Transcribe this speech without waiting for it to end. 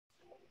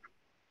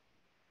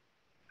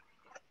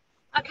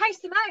Okay,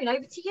 Simone,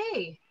 over to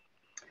you.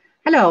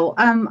 Hello,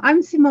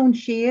 I'm Simone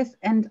Shears,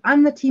 and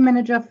I'm the team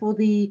manager for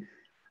the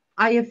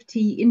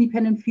IFT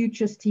Independent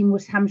Futures team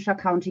with Hampshire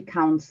County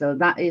Council.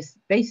 That is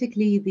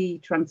basically the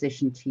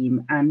transition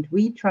team, and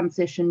we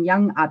transition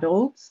young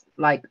adults,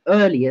 like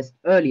earliest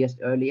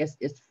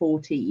is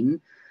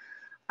 14,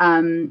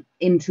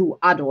 into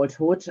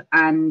adulthood,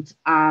 and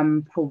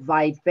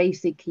provide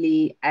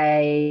basically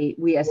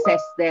we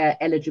assess their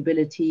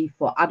eligibility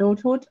for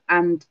adulthood,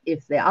 and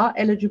if they are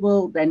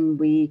eligible, then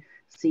we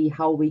see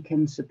how we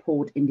can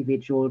support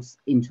individuals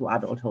into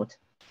adulthood.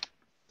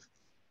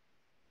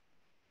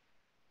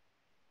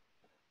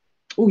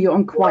 Oh, you're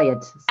on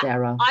quiet,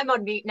 Sarah. I'm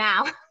on mute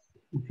now.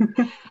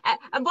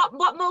 And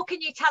what more can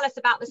you tell us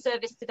about the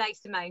service today,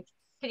 Simone?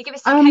 Can you give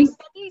us some case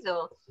studies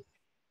or?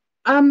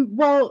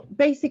 Well,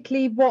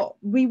 basically, what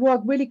we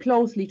work really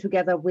closely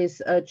together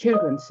with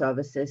children's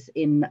services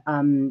in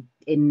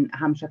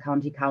Hampshire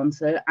County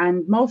Council,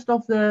 and most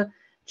of the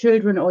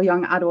children or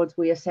young adults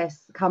we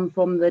assess come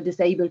from the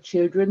disabled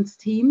children's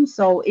team.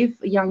 So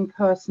if a young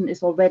person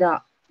is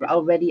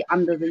already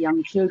under the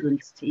young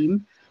children's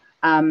team,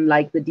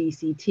 like the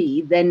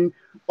DCT, then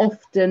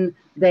often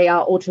they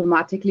are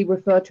automatically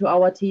referred to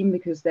our team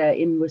because they're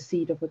in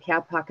receipt of a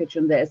care package,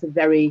 and there is a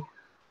very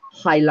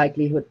high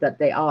likelihood that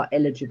they are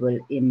eligible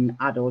in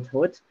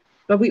adulthood.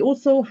 But we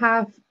also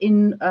have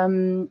in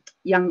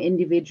young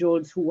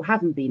individuals who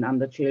haven't been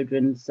under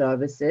children's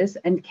services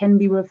and can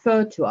be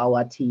referred to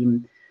our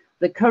team.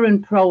 The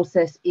current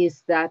process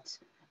is that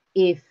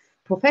if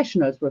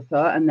professionals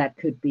refer, and that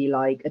could be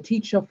like a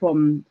teacher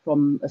from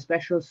a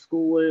special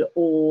school,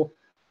 or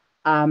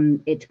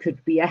it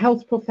could be a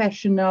health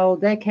professional,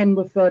 they can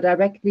refer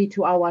directly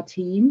to our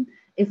team.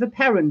 If a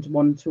parent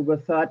wants to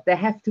refer, they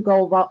have to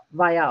go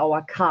via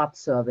our card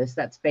service.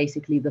 That's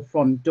basically the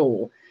front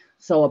door.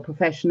 So a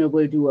professional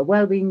will do a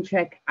well-being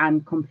check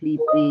and complete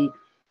the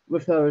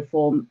referral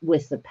form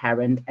with the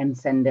parent and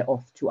send it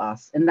off to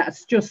us. And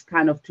that's just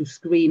kind of to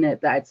screen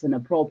it, that it's an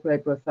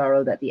appropriate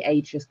referral, that the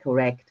age is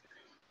correct.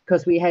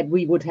 Because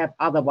we would have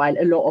otherwise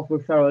a lot of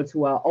referrals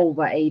who are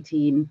over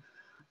 18,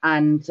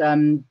 and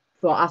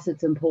for us,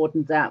 it's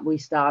important that we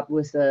start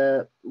with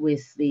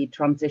the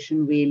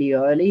transition really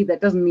early.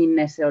 That doesn't mean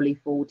necessarily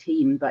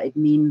 14, but it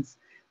means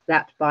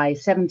that by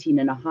 17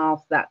 and a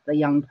half, that the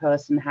young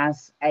person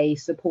has a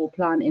support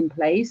plan in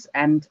place,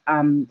 and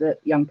the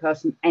young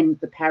person and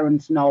the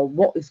parents know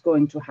what is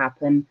going to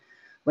happen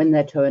when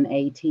they turn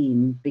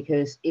 18.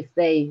 Because if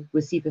they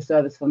receive a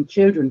service from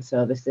children's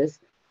services,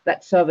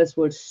 that service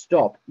will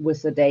stop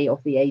with the day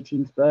of the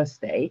 18th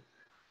birthday.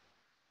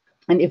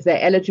 And if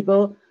they're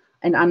eligible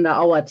and under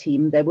our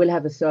team, they will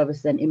have a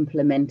service then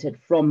implemented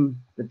from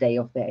the day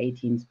of their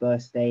 18th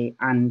birthday.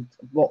 And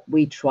what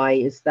we try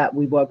is that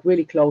we work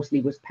really closely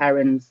with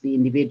parents, the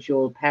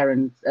individual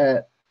parents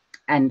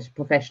and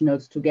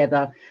professionals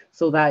together.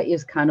 So that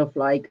is kind of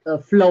like a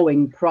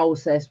flowing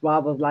process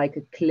rather like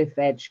a cliff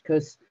edge,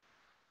 because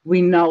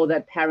we know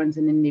that parents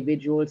and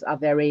individuals are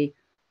very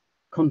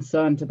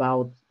concerned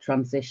about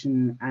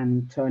transition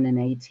and turning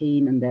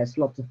 18, and there's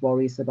lots of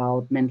worries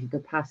about mental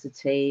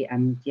capacity,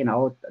 and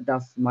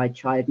does my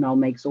child now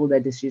makes all their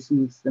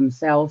decisions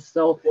themselves.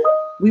 So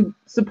we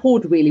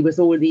support really with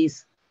all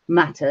these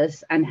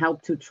matters and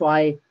help to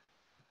try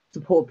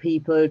support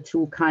people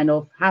to kind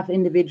of have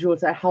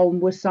individuals at home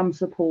with some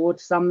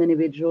support. Some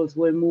individuals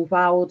will move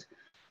out,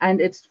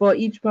 and it's for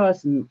each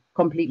person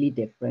completely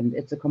different.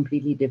 It's a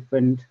completely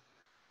different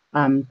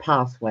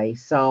pathway.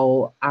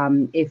 So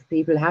if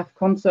people have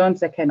concerns,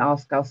 they can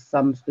ask us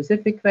some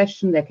specific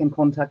question. They can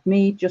contact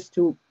me just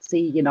to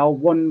see,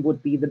 when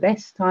would be the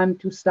best time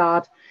to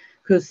start,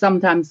 because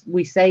sometimes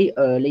we say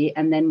early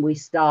and then we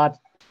start,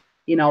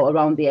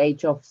 around the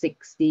age of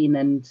 16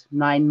 and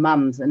 9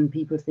 months, and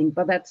people think,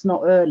 but that's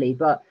not early.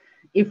 But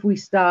if we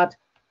start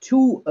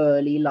too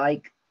early,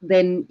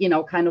 then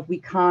we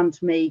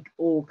can't make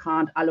or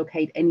can't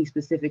allocate any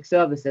specific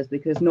services,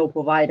 because no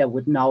provider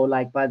would know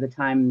by the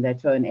time they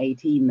turn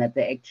 18 that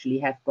they actually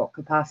have got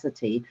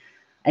capacity.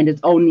 And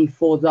it's only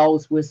for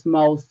those with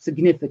most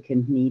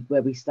significant need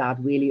where we start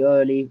really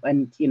early.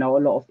 And a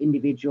lot of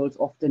individuals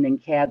often in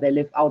care, they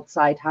live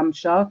outside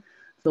Hampshire,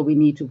 so we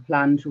need to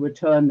plan to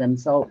return them.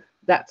 So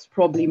that's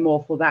probably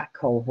more for that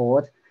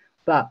cohort.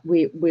 But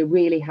we're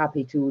really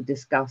happy to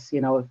discuss,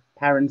 if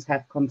parents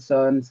have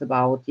concerns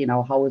about,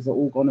 how is it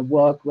all going to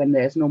work when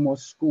there's no more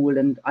school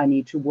and I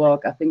need to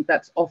work. I think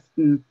that's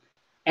often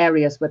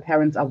areas where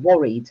parents are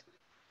worried,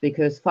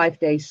 because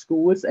 5-day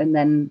schools and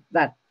then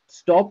that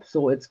stops,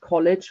 or it's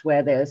college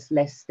where there's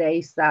less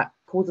days, that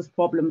causes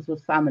problems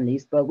with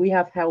families. But we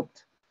have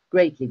helped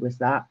greatly with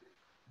that,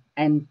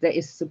 and there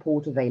is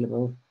support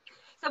available.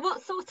 So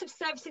what sort of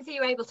services are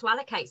you able to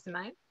allocate,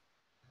 Simone?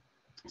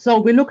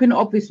 So we're looking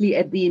obviously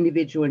at the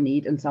individual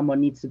need, and someone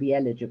needs to be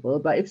eligible.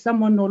 But if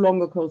someone no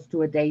longer goes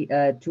to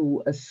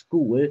a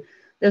school,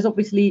 there's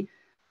obviously,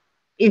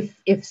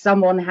 if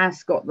someone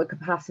has got the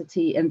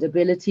capacity and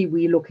ability,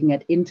 we're looking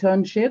at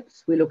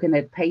internships, we're looking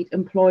at paid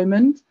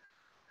employment.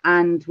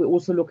 And we're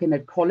also looking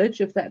at college,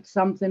 if that's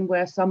something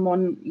where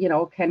someone, you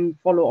know, can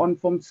follow on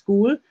from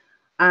school.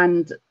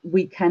 And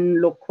we can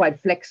look quite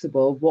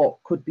flexible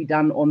what could be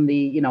done on the,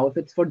 you know, if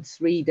it's for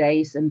 3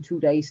 days and 2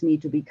 days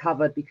need to be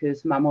covered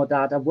because mum or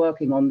dad are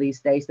working on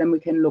these days, then we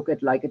can look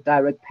at like a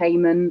direct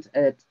payment,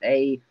 at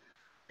a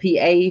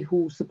PA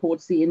who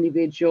supports the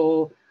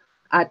individual,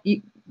 at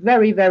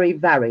very, very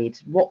varied,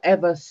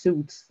 whatever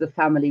suits the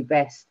family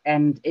best.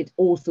 And it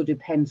also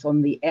depends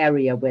on the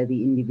area where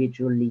the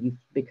individual lives,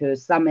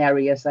 because some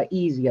areas are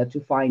easier to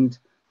find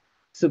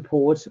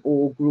support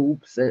or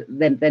groups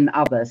than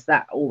others.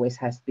 That always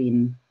has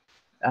been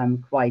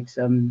quite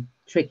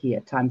tricky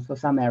at times for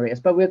some areas,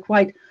 but we're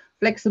quite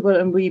flexible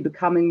and we're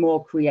becoming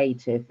more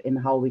creative in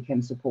how we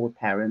can support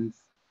parents.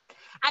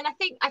 And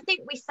I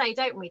think we say,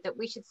 don't we, that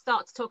we should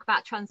start to talk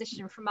about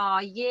transition from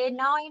our year 9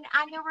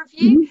 annual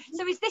review. Mm-hmm.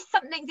 So is this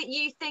something that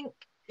you think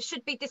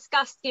should be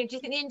discussed? You know, do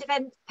you think the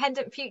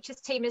Independent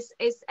Futures team is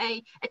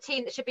a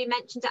team that should be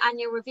mentioned at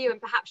annual review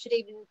and perhaps should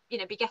even, you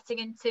know, be getting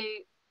into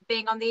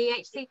being on the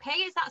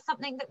EHCP? Is that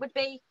something that would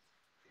be?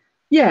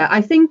 Yeah,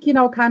 I think, you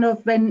know, kind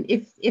of when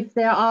if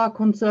there are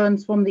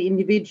concerns from the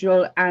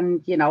individual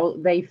and, you know,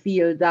 they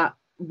feel that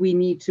we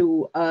need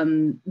to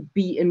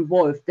be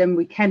involved, then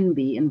we can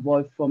be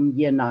involved from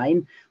year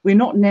 9. We're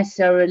not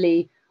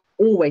necessarily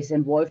always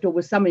involved, or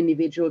with some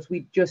individuals,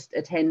 we just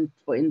attend,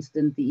 for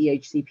instance, the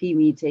EHCP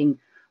meeting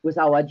with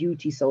our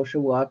duty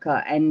social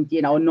worker and,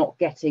 you know, not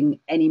getting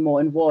any more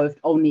involved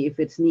only if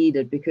it's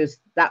needed, because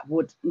that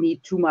would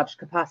need too much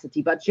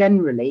capacity. But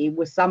generally,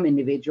 with some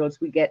individuals,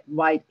 we get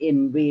right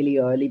in really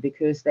early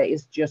because there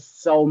is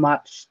just so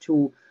much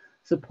to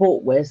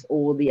support with,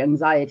 or the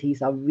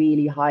anxieties are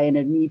really high and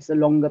it needs a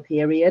longer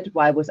period.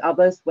 While with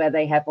others, where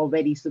they have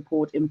already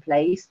support in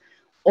place,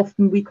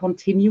 often we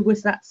continue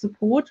with that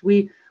support.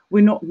 We're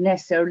not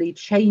necessarily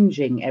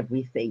changing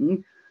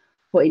everything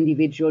for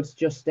individuals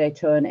just they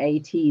turn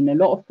 18. A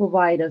lot of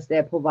providers, they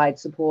provide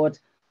support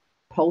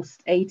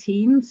post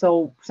 18.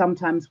 So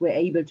sometimes we're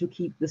able to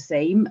keep the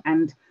same,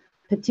 and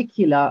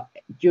particular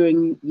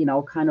during, you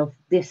know, kind of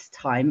this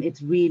time,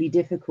 it's really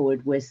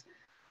difficult with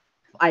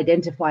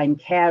identifying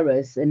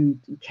carers and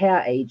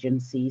care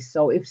agencies.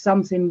 So if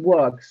something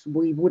works,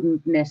 we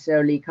wouldn't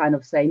necessarily kind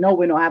of say, no,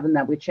 we're not having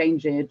that, we're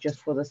changing it just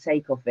for the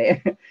sake of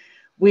it.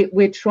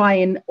 We're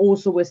trying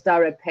also with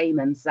direct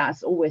payments.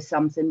 That's always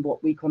something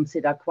what we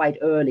consider quite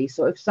early.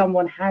 So if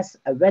someone has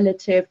a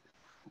relative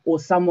or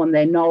someone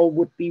they know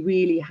would be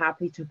really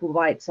happy to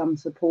provide some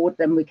support,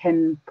 then we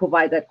can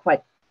provide that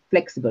quite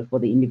flexible for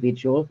the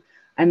individual.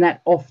 And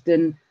that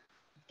often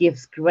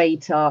gives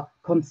greater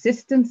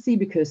consistency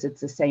because it's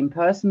the same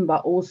person,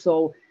 but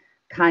also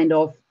kind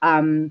of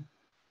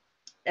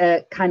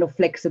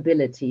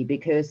flexibility,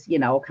 because, you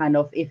know, kind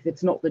of if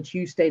it's not the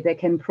Tuesday, they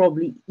can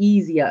probably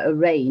easier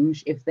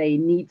arrange if they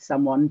need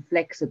someone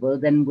flexible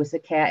than with a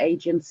care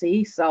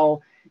agency.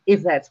 So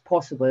if that's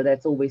possible,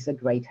 that's always a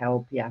great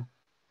help. Yeah.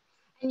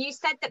 And you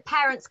said that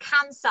parents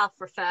can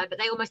self-refer, but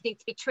they almost need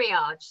to be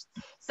triaged.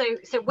 So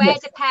where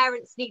do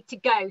parents need to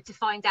go to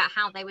find out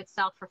how they would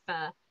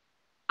self-refer?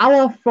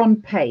 Our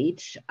front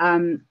page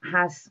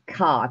has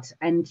card,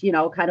 and, you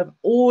know, kind of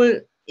all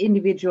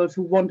individuals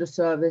who want a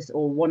service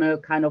or want to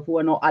kind of who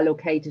are not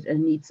allocated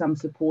and need some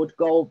support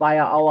go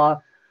via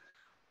our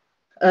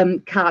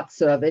card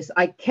service.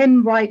 I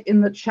can write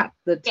in the chat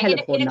the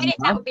telephone in a minute,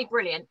 number. that would be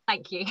brilliant.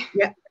 Thank you.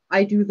 Yeah,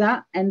 I do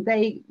that, and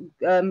they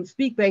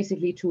speak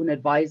basically to an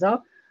advisor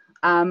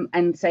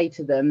and say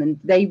to them, and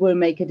they will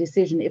make a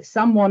decision. If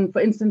someone,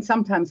 for instance,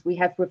 sometimes we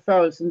have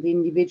referrals and the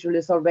individual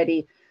is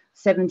already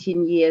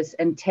 17 years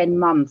and 10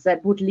 months,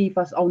 that would leave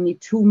us only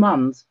 2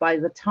 months. By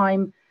the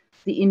time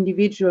the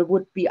individual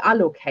would be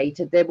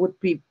allocated, they would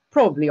be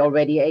probably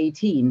already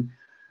 18.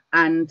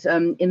 And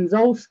in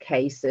those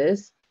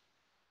cases,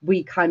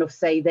 we kind of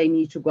say they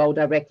need to go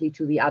directly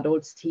to the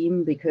adults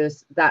team,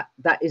 because that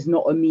is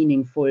not a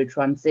meaningful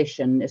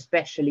transition,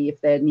 especially if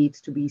there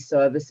needs to be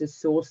services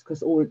sourced,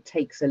 because all it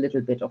takes a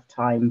little bit of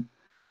time.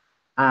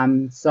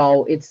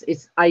 So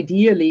it's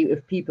ideally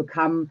if people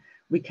come,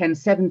 we can,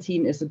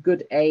 17 is a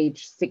good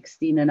age,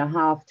 16 and a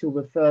half to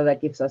refer.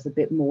 That gives us a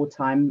bit more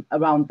time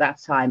around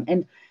that time.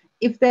 And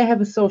if they have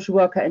a social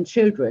worker and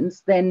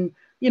children's, then,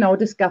 you know,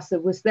 discuss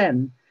it with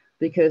them,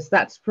 because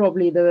that's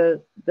probably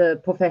the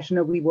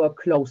professional we work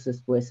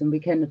closest with, and we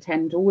can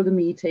attend all the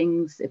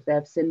meetings if they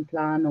have SEN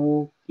plan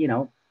or, you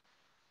know,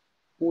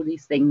 all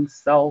these things.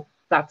 So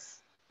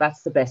that's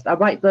the best. I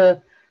write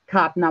the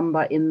card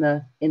number in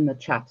the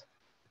chat.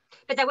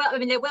 But there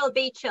will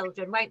be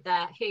children, won't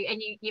there, who,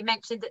 and you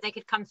mentioned that they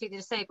could come through the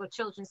disabled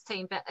children's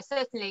team, but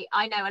certainly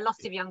I know a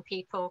lot of young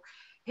people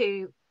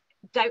who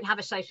don't have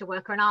a social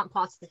worker and aren't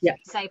part of the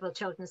disabled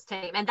children's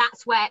team, and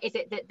that's where is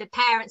it that the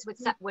parents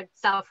would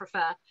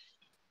self-refer?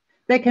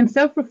 They can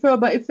self-refer,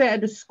 but if they're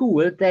at a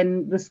school,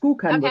 then the school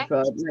can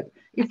refer. Like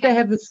if they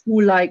have a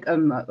school like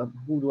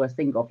who do I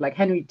think of, like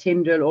Henry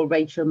Tyndall or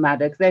Rachel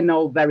Maddox, they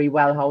know very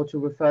well how to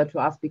refer to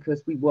us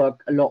because we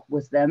work a lot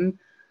with them.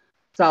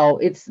 So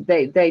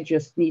they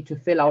just need to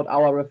fill out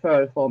our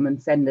referral form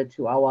and send it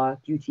to our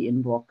duty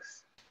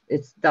inbox.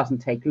 it doesn't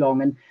take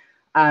long.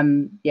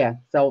 And yeah,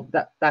 so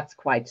that's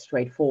quite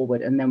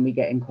straightforward, and then we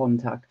get in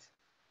contact.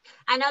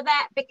 And are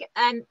there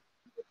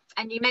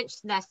and you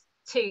mentioned there's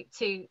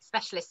two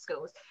specialist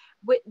schools.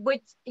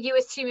 Would you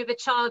assume if a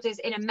child is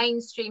in a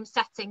mainstream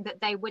setting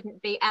that they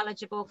wouldn't be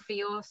eligible for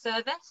your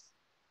service?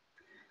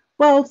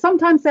 Well,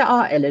 sometimes they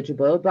are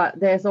eligible, but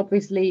there's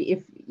obviously,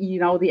 if you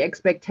know, the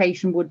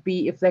expectation would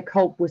be if they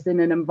cope within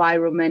an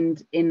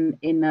environment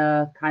in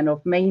a kind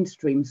of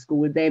mainstream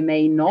school, they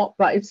may not,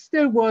 but it's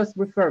still worth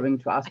referring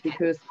to us,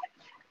 because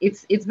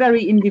it's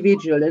very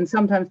individual, and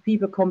sometimes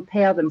people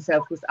compare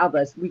themselves with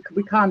others.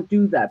 We can't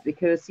do that,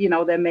 because you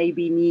know there may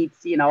be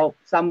needs, you know,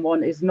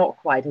 someone is not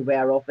quite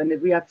aware of,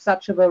 and we have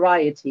such a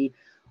variety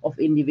of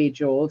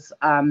individuals.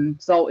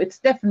 So it's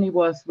definitely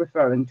worth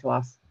referring to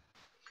us.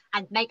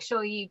 And make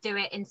sure you do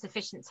it in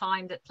sufficient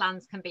time that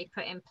plans can be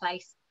put in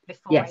place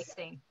before Yes.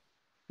 18.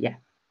 Yeah.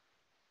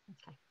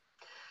 Okay.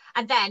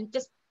 And then,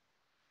 just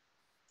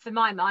for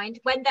my mind,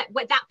 when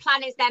that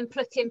plan is then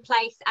put in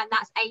place, and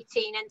that's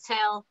 18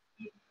 until...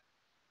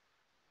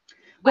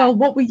 Well,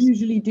 what we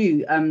usually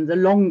do, the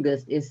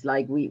longest is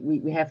like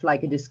we have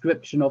like a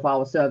description of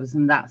our service,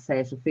 and that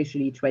says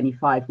officially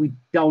 25.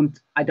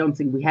 I don't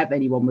think we have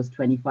anyone with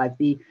 25.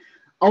 The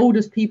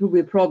oldest people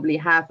we probably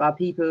have are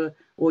people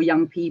or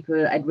young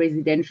people at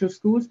residential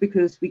schools,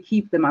 because we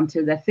keep them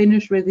until they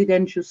finish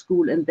residential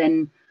school and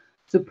then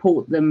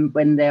support them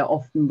when they're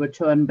often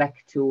return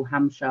back to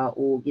Hampshire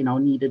or, you know,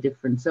 need a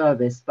different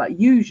service. But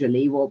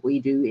usually what we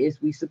do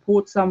is we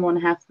support someone,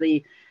 have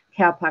the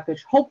care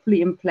package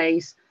hopefully in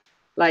place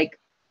like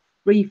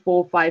 3,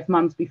 4, 5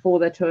 months before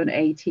they turn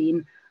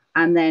 18,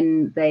 and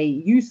then they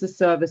use the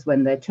service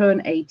when they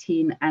turn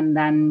 18, and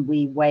then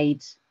we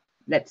wait,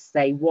 let's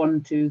say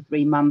 1, 2,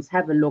 3 months,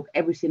 have a look,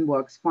 everything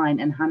works fine,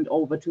 and hand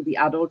over to the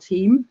adult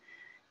team.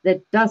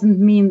 That doesn't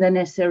mean they're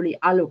necessarily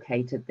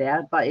allocated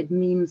there, but it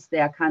means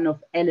they're kind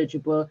of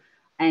eligible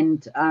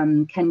and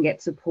can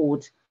get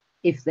support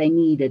if they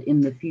need it in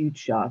the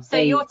future. So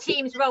your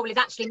team's role is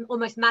actually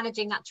almost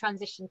managing that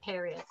transition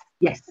period.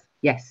 Yes,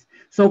 yes.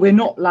 So we're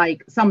not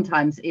like,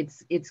 sometimes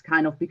it's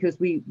kind of, because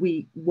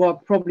we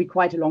work probably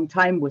quite a long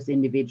time with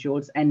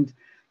individuals, and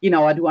you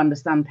know, I do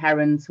understand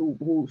parents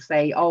who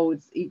say, oh,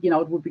 it's, you know,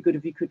 it would be good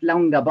if you could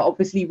longer, but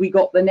obviously we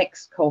got the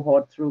next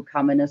cohort through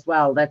coming as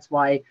well. That's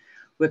why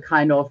we're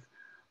kind of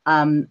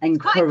encouraged.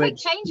 It's quite a quick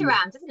change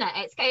around, isn't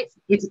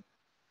it?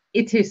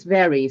 It is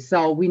very,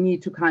 so we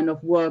need to kind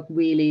of work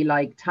really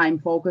like time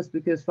focused,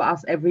 because for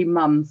us every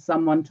month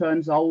someone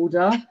turns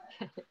older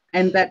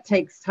and that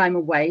takes time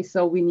away,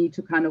 so we need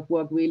to kind of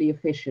work really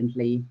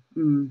efficiently.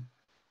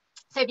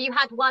 So if you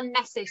had one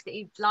message that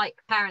you'd like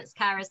parents,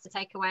 carers to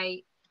take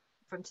away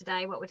from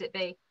today, what would it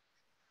be?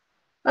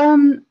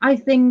 I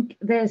think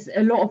there's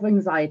a lot of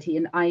anxiety,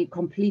 and I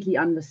completely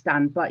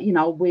understand, but you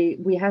know,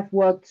 we have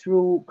worked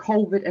through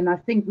COVID, and I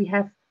think we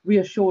have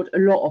reassured a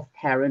lot of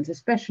parents,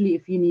 especially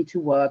if you need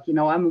to work. You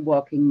know, I'm a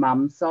working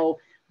mum, so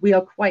we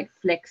are quite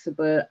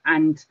flexible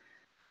and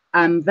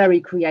very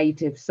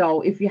creative.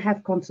 So if you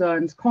have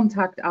concerns,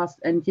 contact us,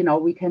 and you know,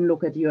 we can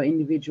look at your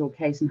individual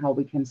case and how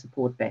we can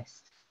support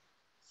best.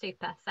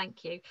 Super,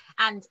 thank you.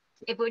 And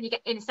when you get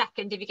in a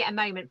second, if you get a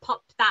moment,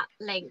 pop that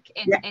link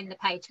in the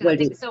page, because I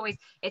think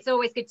it's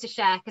always good to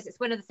share, because it's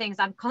one of the things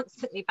I'm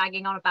constantly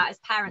banging on about as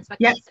parents.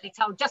 We're constantly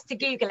told just to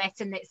Google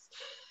it, and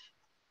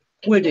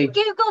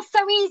Google's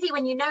so easy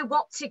when you know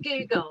what to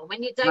Google.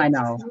 When you don't,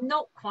 it's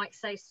not quite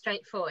so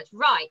straightforward.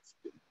 Right.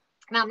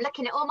 Now I'm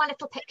looking at all my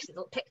little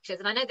pictures,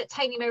 and I know that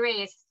Tony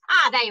Marie is...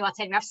 there you are,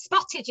 Tony. I've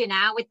spotted you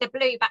now with the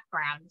blue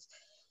background.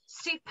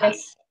 Super.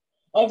 Yes.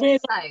 I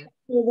realised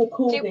the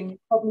recording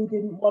probably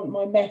didn't want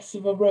my mess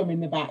of a room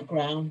in the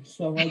background,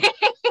 so I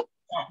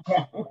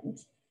background.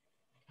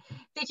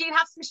 Did you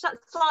have some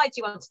slides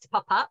you wanted to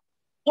pop up?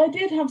 I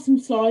did have some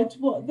slides.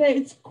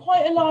 It's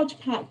quite a large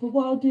pack, but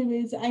what I'll do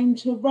is aim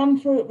to run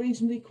through it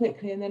reasonably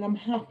quickly, and then I'm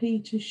happy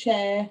to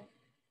share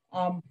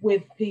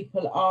with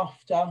people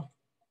after,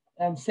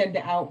 send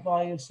it out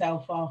by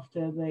yourself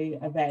after the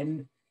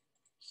event.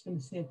 Just going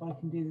to see if I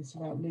can do this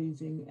without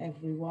losing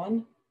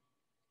everyone.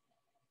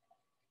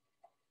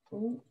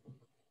 Ooh.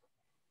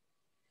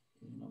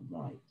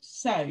 Right,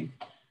 so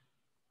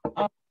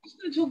I'm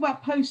just going to talk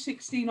about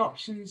post-16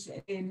 options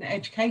in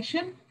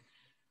education.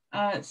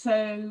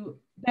 So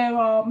there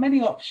are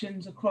many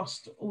options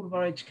across all of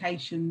our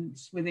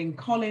educations within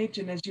college,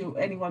 and as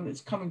anyone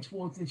that's coming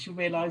towards this, you'll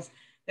realise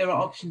there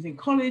are options in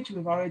college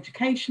with our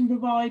education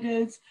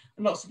providers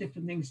and lots of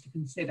different things to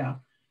consider.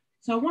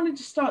 So I wanted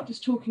to start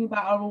just talking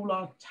about All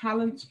Our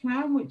Talents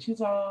plan, which is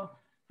our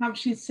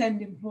Hampshire SEN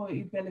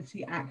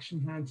Employability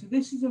Action Plan. So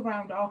this is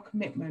around our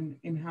commitment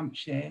in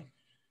Hampshire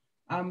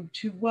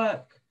to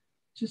work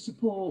to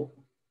support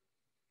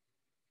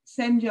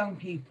SEN young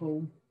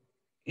people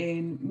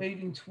in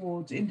moving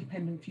towards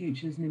independent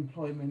futures and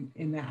employment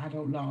in their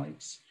adult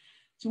lives.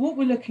 So what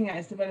we're looking at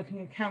is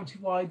developing a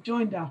county-wide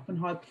joined up and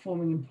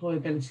high-performing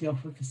employability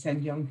offer for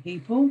SEN young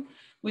people,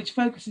 which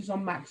focuses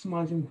on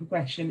maximising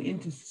progression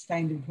into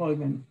sustained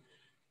employment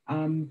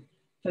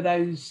for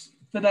those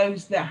for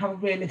those that have a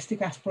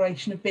realistic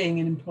aspiration of being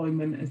in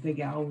employment as they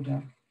get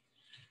older.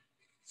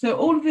 So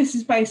all of this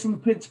is based on the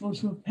principles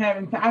for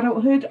preparing for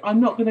adulthood.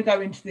 I'm not going to go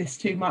into this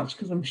too much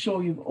because I'm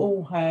sure you've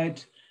all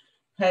heard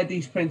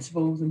these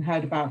principles and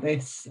heard about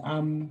this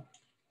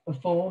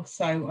before.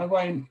 So I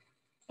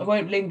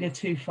won't linger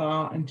too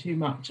far and too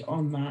much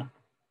on that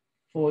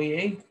for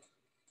you.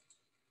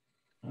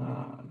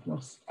 I've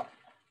lost.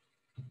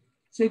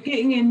 So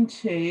getting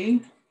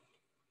into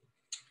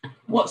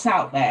what's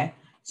out there.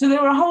 So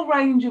there are a whole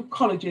range of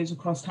colleges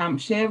across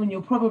Hampshire, and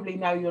you'll probably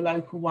know your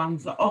local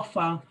ones that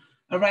offer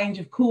a range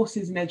of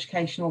courses and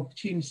educational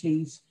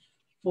opportunities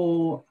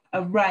for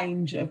a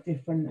range of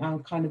different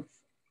kind of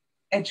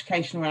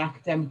educational and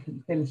academic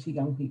ability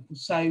young people.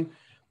 So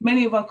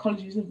many of our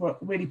colleges have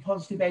got really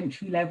positive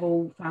entry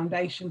level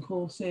foundation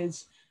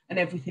courses and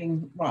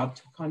everything right up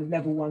to kind of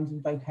level 1s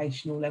and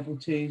vocational, level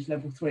 2s,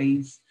 level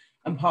 3s,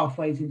 and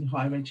pathways into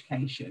higher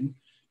education.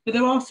 But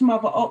there are some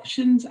other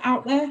options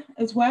out there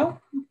as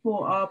well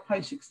for our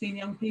post-16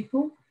 young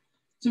people.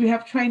 So we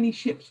have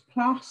Traineeships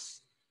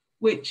Plus,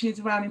 which is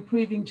around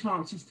improving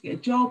chances to get a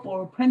job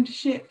or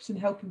apprenticeships and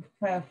helping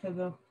prepare for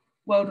the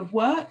world of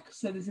work.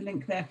 So there's a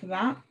link there for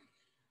that.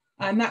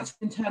 And that's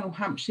an internal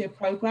Hampshire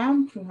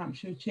programme through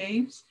Hampshire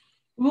Achieves.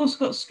 We've also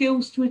got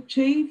Skills to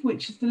Achieve,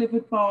 which is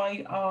delivered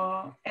by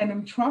our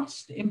Enham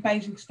Trust in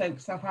Basingstoke,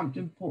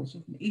 Southampton,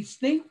 Portsmouth and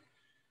Eastleigh.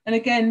 And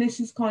again, this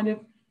is kind of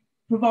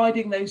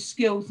providing those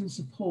skills and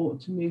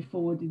support to move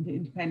forward into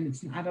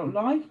independence and adult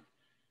life.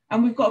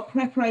 And we've got a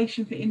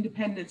Preparation for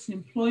Independence and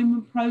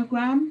Employment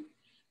programme.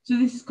 So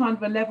this is kind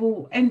of a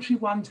level, entry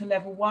 1 to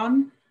level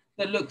 1,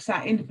 that looks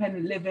at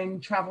independent living,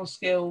 travel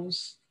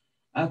skills,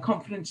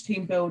 confidence,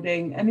 team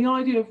building. And the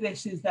idea of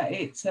this is that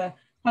it's a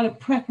kind of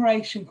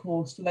preparation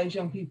course for those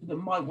young people that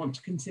might want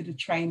to consider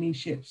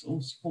traineeships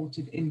or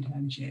supported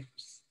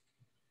internships.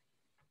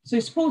 So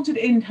supported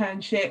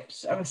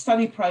internships are a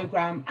study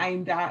programme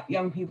aimed at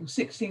young people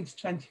 16 to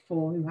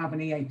 24 who have an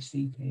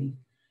EHCP.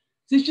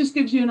 So this just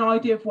gives you an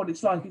idea of what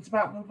it's like. It's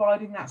about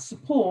providing that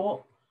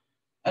support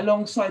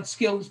alongside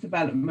skills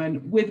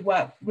development with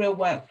real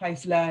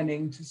workplace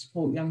learning to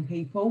support young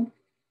people.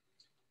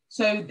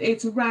 So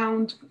it's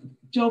around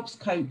jobs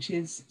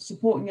coaches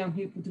supporting young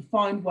people to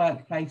find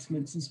work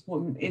placements and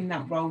supporting them in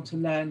that role to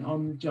learn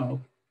on the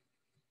job.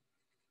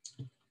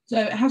 So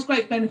it has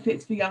great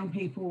benefits for young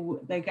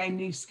people. They gain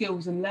new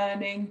skills and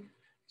learning,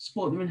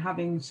 support them in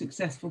having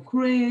successful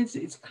careers.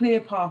 It's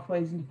clear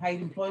pathways into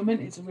paid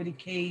employment. It's a really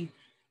key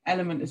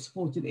element of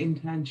supported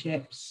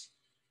internships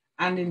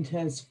and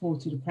into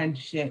supported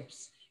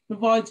apprenticeships,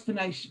 provides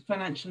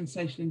financial and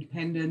social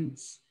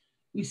independence.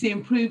 We see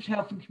improved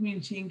health and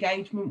community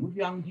engagement with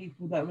young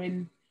people that are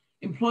in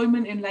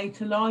employment in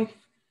later life,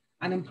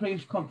 and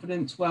improved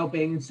confidence,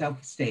 well-being and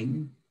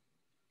self-esteem.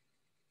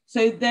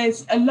 So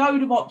there's a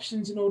load of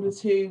options in order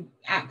to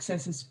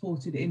access a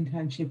supported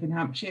internship in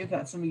Hampshire, if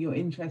that's something you're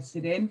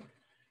interested in.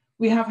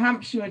 We have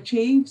Hampshire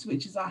Achieves,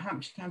 which is our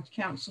Hampshire County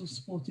Council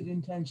supported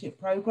internship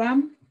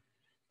programme.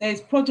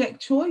 There's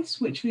Project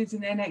Choice, which is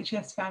an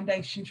NHS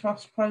Foundation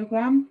Trust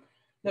programme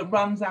that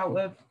runs out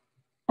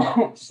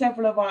of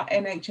several of our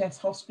NHS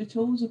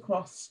hospitals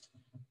across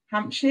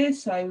Hampshire.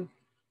 So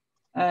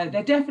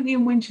they're definitely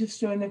in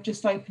Winchester and they've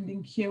just opened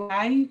in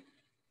QA.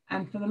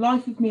 And for the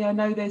life of me, I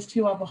know there's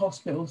 2 other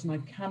hospitals and I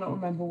cannot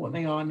remember what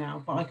they are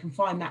now, but I can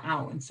find that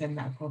out and send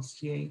that across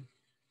to you.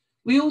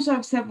 We also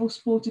have several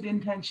supported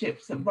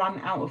internships that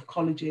run out of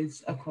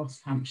colleges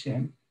across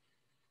Hampshire.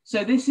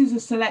 So this is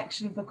a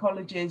selection of the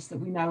colleges that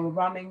we know are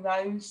running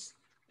those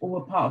or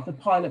were part of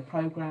the pilot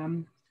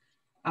programme.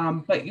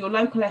 But your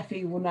local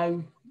FE will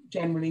know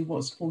generally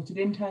what supported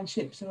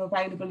internships are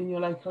available in your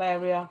local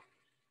area.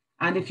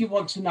 And if you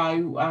want to know,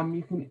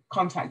 you can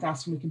contact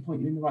us and we can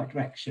point you in the right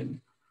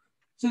direction.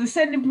 So the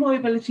SEN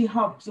Employability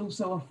Hubs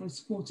also offer a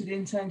supported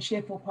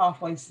internship or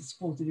pathways to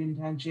supported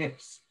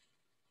internships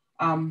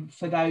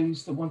for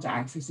those that want to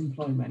access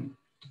employment.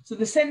 So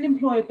the SEN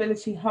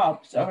Employability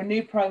Hubs are a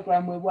new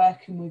programme we're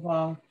working with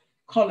our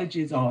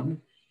colleges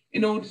on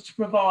in order to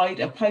provide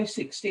a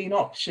post-16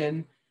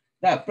 option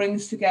that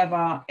brings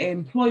together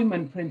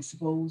employment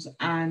principles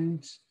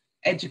and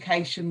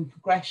education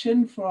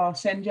progression for our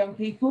SEND young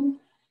people.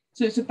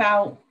 So it's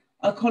about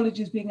our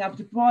colleges being able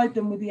to provide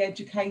them with the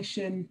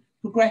education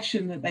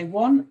progression that they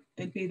want,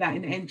 it'd be that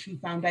in entry,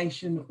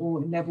 foundation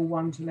or in level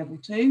 1 to level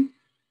 2,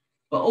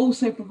 but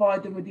also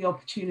provide them with the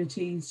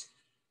opportunities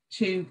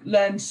to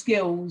learn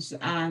skills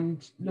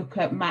and look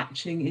at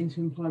matching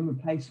into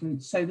employment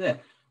placements so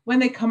that when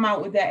they come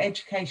out with their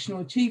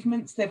educational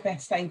achievements, they're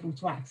best able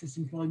to access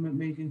employment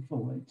moving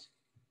forward.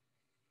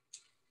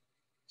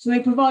 So they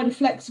provide a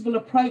flexible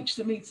approach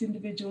that meets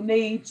individual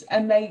needs,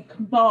 and they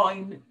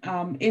combine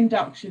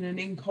induction and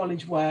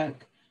in-college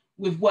work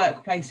with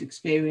workplace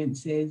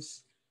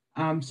experiences.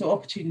 So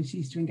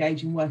opportunities to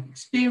engage in work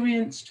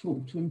experience,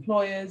 talk to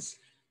employers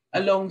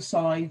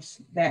alongside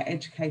their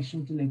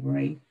educational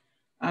delivery.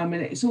 And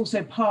it's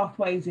also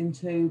pathways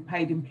into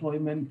paid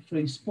employment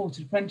through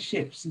supported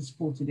apprenticeships and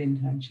supported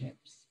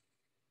internships.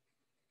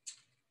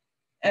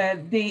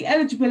 The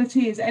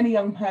eligibility is any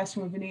young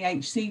person with an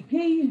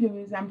EHCP who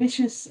is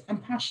ambitious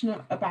and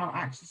passionate about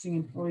accessing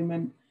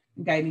employment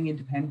and gaining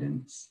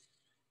independence.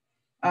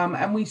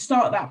 And we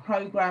start that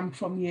programme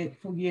for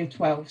year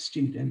 12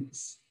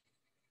 students.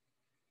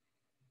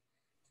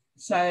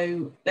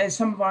 So there's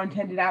some of our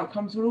intended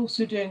outcomes. We're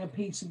also doing a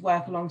piece of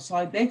work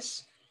alongside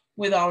this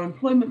with our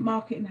employment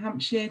market in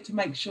Hampshire to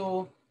make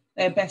sure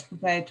they're best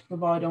prepared to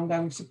provide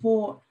ongoing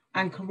support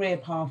and career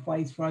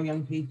pathways for our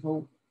young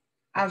people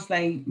as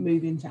they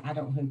move into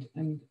adulthood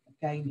and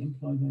gain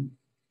employment.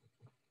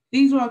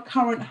 These are our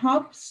current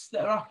hubs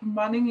that are up and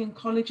running in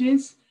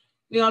colleges.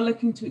 We are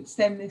looking to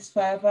extend this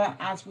further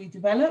as we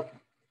develop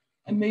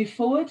and move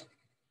forward.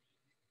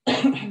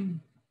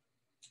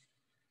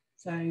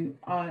 So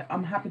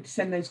I'm happy to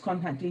send those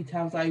contact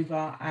details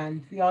over,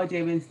 and the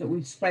idea is that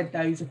we spread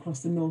those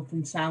across the north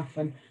and south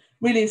and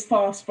really as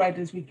far spread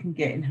as we can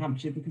get in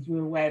Hampshire, because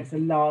we're aware it's a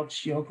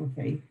large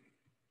geography.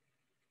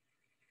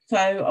 So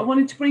I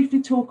wanted to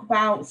briefly talk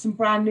about some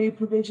brand new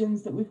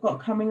provisions that we've got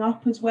coming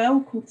up as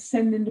well, called the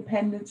SEN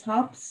Independence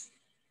Hubs.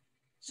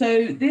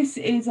 So this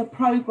is a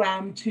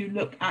programme to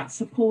look at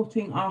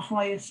supporting our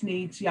highest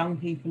needs young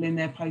people in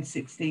their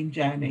post-16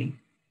 journey.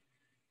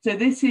 So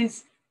this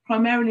is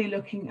primarily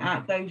looking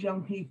at those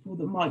young people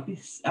that might be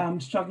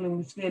struggling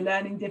with severe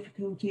learning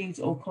difficulties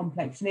or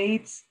complex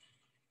needs,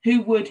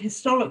 who would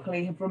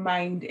historically have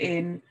remained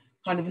in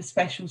kind of a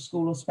special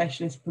school or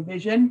specialist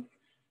provision.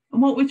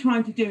 And what we're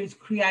trying to do is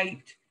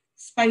create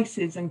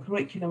spaces and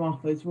curriculum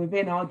offers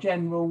within our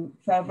general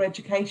further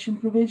education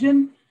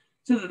provision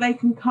so that they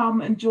can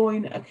come and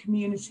join a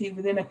community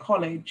within a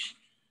college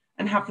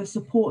and have the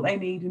support they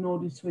need in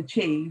order to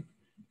achieve,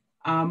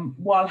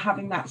 while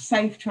having that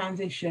safe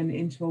transition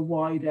into a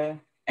wider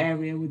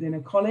area within a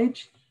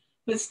college,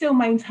 but still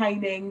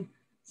maintaining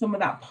some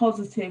of that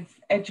positive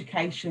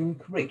education,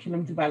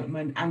 curriculum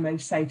development and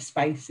those safe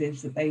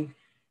spaces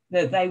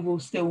that they will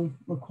still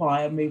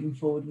require moving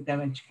forward with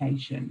their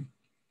education.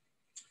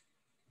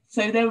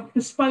 So their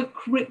bespoke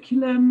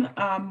curriculum,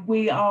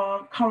 we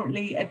are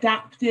currently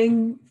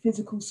adapting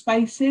physical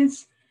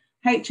spaces.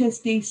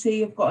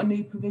 HSDC have got a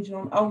new provision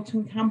on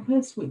Alton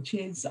campus, which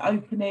is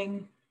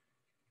opening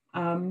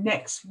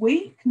next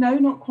week. No,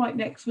 not quite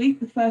next week,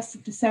 the 1st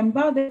of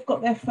December. They've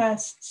got their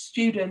first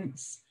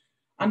students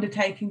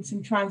undertaking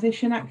some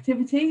transition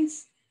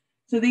activities.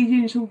 So these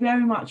units will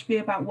very much be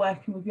about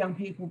working with young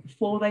people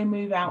before they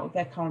move out of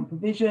their current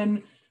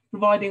provision,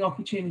 providing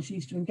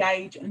opportunities to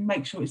engage and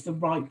make sure it's the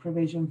right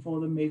provision for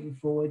them moving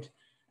forward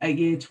at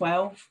year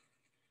 12.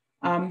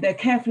 They're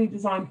carefully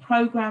designed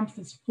programs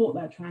to support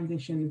that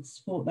transition and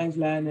support those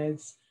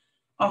learners.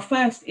 Our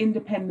first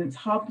independence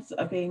hubs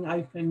are being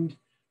opened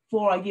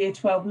for our year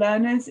 12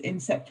 learners in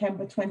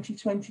September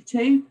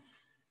 2022.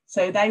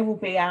 So they will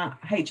be at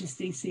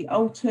HSDC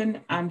Alton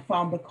and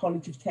Farnborough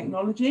College of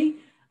Technology,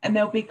 and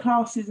there'll be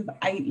classes of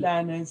 8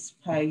 learners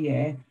per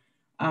year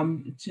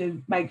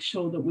to make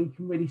sure that we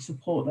can really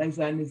support those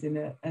learners in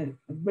a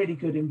really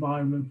good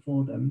environment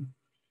for them.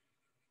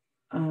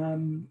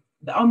 I'm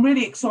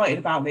really excited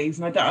about these,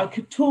 and I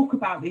could talk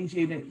about these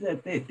units,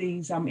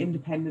 these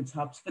independence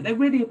hubs, but they're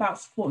really about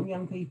supporting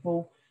young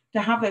people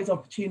to have those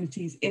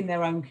opportunities in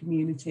their own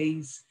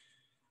communities,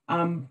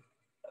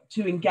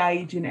 to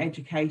engage in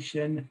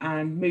education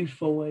and move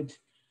forward,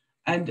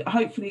 and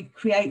hopefully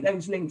create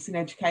those links in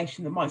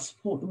education that might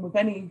support them with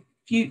any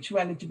future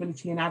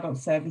eligibility and adult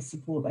service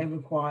support they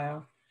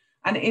require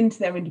and into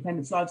their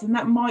independence lives. And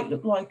that might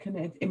look like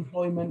an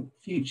employment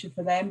future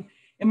for them.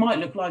 It might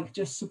look like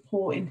just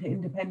support into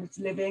independence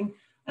living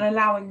and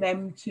allowing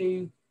them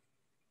to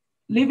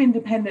live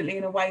independently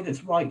in a way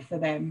that's right for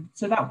them.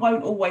 So that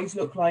won't always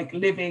look like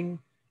living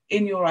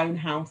in your own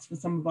house for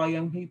some of our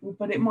young people,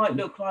 but it might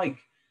look like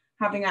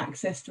having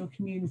access to a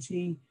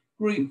community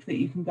group that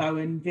you can go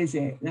and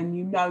visit, and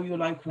you know your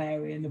local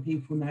area and the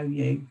people know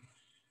you.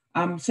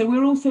 So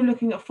we're also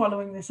looking at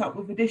following this up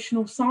with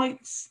additional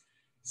sites.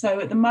 So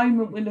at the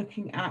moment, we're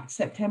looking at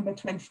September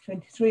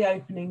 2023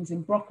 openings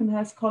in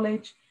Brockenhurst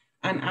College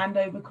and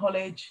Andover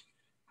College,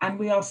 and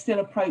we are still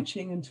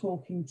approaching and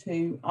talking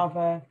to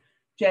other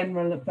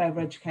general further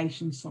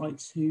education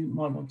sites who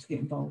might want to get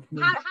involved.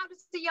 How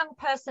does the young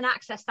person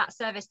access that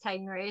service,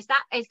 Tamara? Is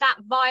that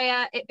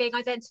via it being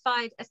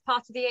identified as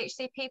part of the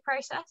HCP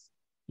process?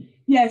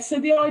 Yes, so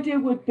the idea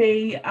would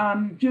be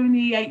during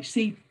the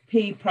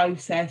HCP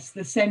process,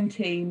 the SEN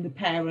team, the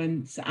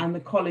parents and the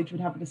college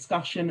would have a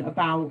discussion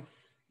about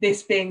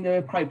this being the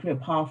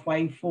appropriate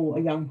pathway for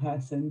a young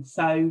person.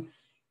 So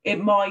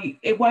it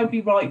won't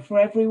be right for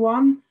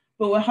everyone,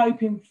 but we're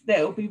hoping that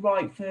it'll be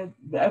right for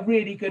a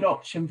really good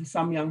option for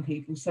some young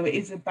people. So it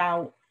is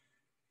about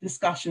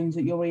discussions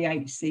at your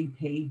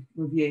EHCP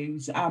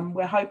reviews.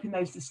 We're hoping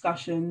those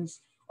discussions,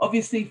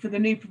 obviously for the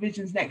new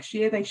provisions next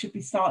year, they should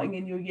be starting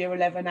in your year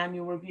 11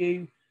 annual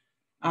review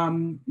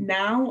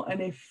now.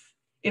 And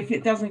if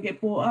it doesn't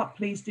get brought up,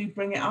 please do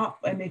bring it up.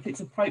 And if it's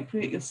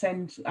appropriate, you'll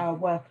send a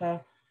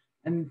worker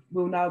and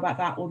we'll know about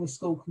that, or the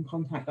school can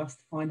contact us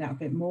to find out a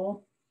bit more.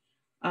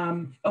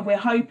 And we're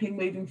hoping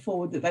moving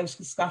forward that those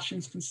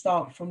discussions can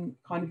start from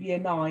kind of year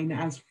 9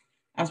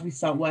 as we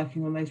start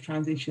working on those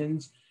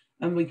transitions,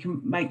 and we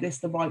can make this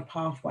the right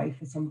pathway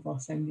for some of our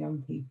SEN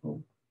young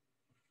people.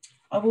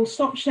 I will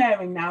stop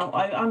sharing now.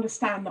 I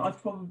understand that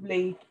I've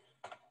probably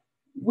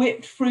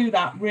whipped through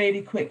that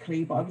really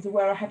quickly, but I was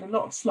aware I had a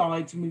lot of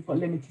slides and we've got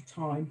limited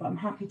time, but I'm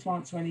happy to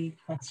answer any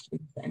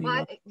questions that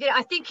anyone... Well,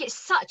 I think it's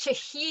such a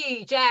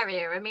huge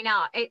area. I mean,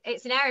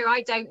 it's an area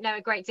I don't know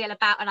a great deal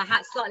about, and I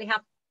had slightly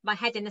have my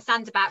head in the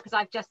sand about because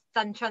I've just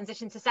done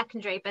transition to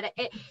secondary, but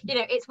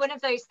it's one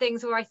of those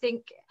things where I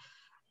think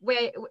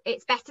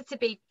it's better to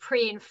be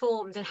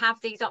pre-informed and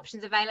have these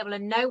options available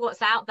and know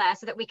what's out there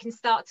so that we can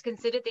start to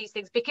consider these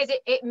things, because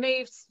it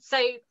moves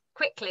so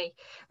quickly.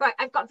 Right,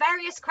 I've got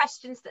various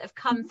questions that have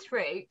come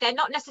through. They're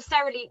not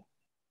necessarily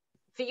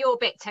for your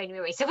bit, Tony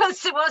Marie, so we'll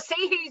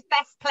see who's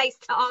best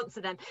placed to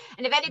answer them,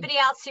 and if anybody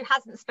else who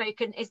hasn't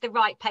spoken is the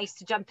right place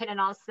to jump in and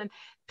answer them,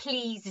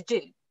 please do.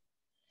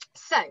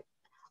 So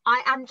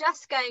I am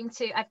just going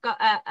to, I've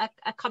got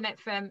a comment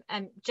from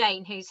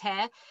Jane, who's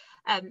here,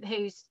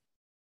 who's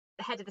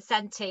the head of the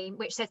SEN team,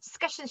 which says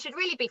discussions should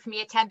really be from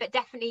year 10, but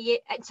definitely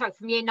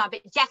from year 9,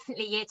 but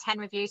definitely year 10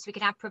 review, so we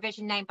can have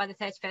provision named by the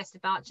 31st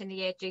of March in the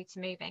year due to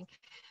move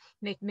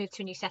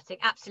to a new setting.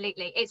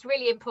 Absolutely, it's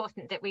really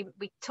important that we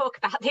talk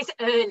about this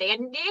early,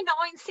 and year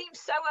 9 seems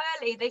so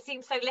early, they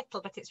seem so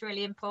little, but it's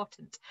really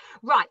important.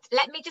 Right,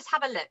 let me just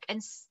have a look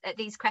at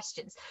these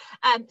questions.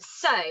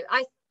 So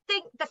I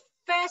think the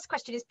first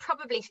question is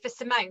probably for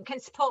Simone. Can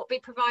support be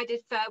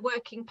provided for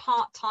working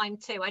part-time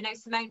too? I know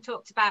Simone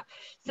talked about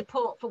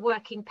support for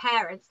working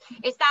parents.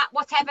 Is that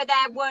whatever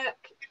their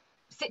work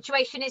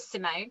situation is,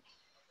 Simone?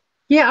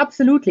 Yeah,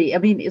 absolutely. I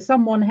mean, if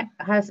someone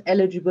has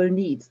eligible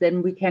needs,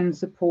 then we can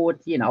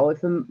support, you know,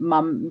 if a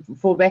mum,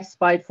 for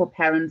respite for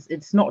parents,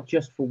 it's not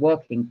just for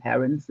working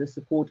parents, the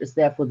support is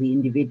there for the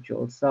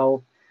individual.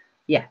 So,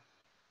 yeah.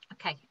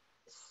 Okay.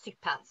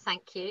 Super,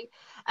 thank you.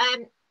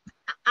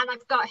 And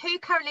I've got, who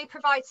currently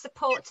provides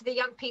support to the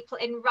young people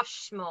in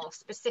Rushmore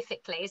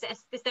specifically? Is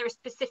there a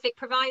specific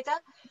provider?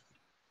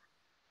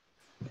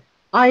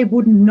 I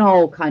wouldn't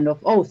know, kind of.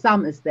 Oh,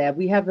 Sam is there.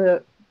 We have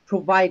a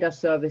provider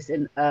service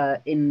in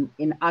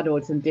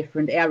adults in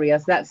different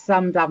areas. That's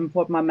Sam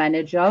Davenport, my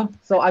manager.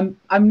 So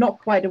I'm not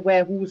quite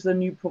aware who's the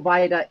new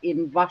provider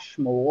in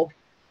Rushmore.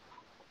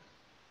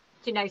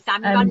 Do you know,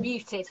 Sam? You're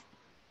unmuted.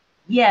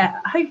 Yeah,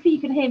 hopefully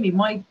you can hear me.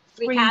 My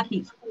screen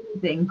keeps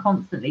freezing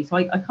constantly, so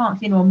I can't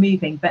see anyone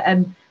moving. But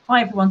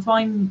hi everyone. So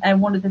I'm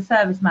one of the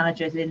service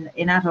managers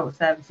in adult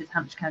services,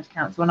 Hampshire County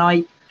Council, and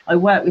I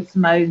work with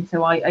Simone,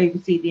 so I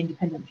oversee the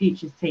Independent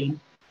Futures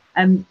team.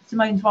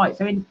 Simone's right.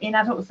 So in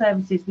adult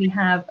services, we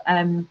have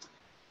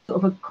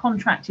sort of a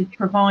contracted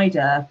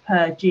provider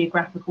per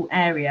geographical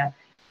area.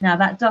 Now,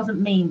 that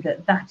doesn't mean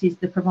that is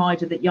the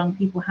provider that young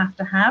people have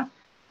to have.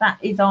 That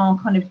is our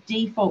kind of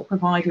default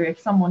provider if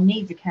someone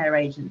needs a care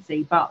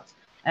agency, but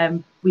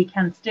we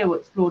can still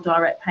explore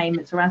direct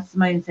payments, or as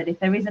Simone said, if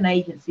there is an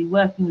agency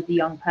working with the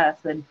young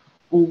person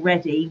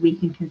already, we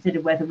can consider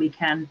whether we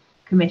can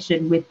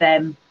commission with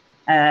them,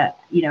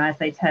 you know, as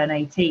they turn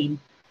 18.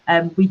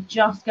 We're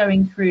just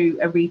going through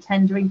a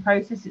re-tendering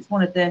process. It's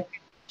one of the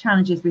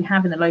challenges we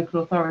have in the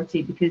local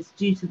authority, because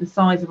due to the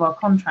size of our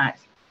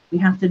contracts, we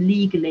have to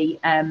legally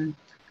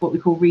what we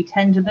call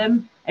re-tender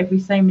them every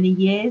so many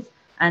years.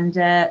 And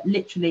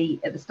literally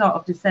at the start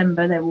of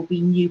December, there will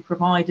be new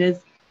providers.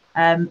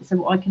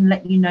 So I can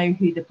let you know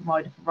who the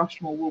provider for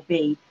Rushmore will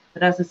be.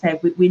 But as I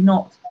said, we're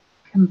not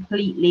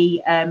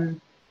completely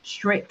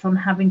strict on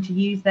having to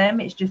use them.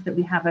 It's just that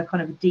we have a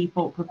kind of a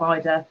default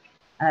provider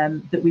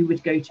that we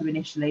would go to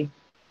initially.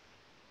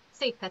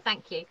 Super,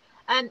 thank you.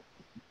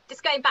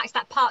 Just going back to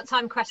that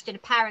part-time question,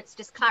 parents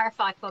just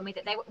clarified for me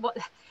that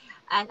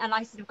and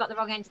I sort of got the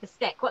wrong end of the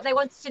stick. What they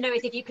wanted to know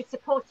is if you could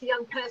support a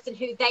young person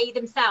who they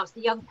themselves, the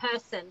young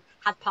person,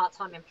 had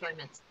part-time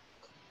employment.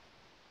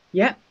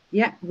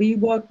 Yeah, we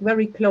work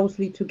very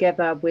closely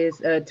together with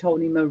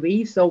Tony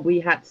Marie. So we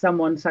had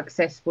someone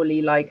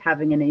successfully like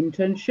having an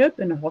internship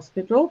in a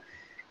hospital.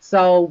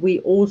 So we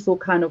also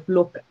kind of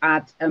look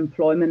at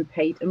employment,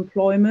 paid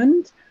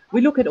employment.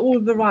 We look at all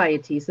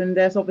varieties, and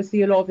there's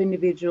obviously a lot of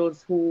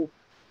individuals who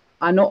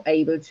are not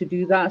able to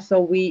do that. So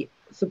we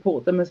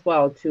support them as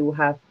well to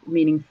have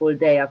meaningful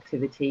day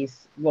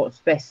activities, what's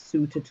best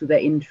suited to their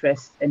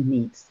interests and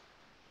needs.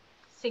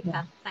 Super,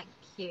 yeah. Thank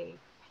you.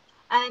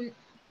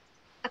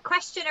 A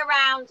question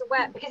around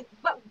where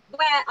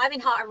I'm in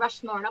Heart and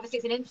Rushmore, and obviously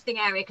it's an interesting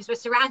area because we're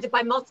surrounded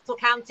by multiple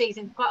counties,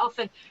 and quite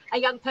often a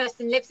young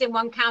person lives in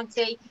one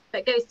county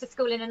but goes to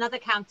school in another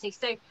county.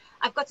 So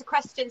I've got a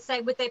question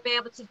saying, would they be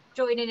able to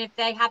join in if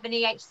they have an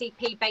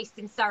EHCP based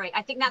in Surrey?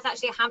 I think that's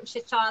actually a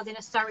Hampshire child in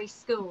a Surrey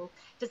school.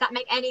 Does that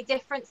make any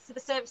difference to the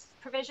service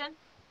provision?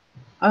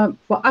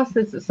 For us,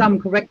 it's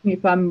Sam, correct me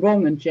if I'm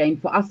wrong, and Jane,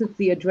 for us it's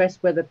the address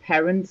where the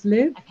parents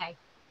live. Okay.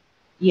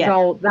 Yeah.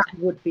 So that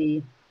would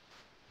be...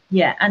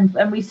 Yeah,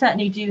 and we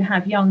certainly do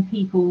have young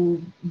people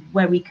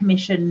where we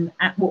commission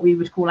at what we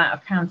would call out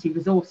of county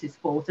resources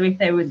for. So if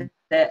there was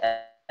a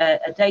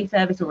a day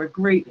service or a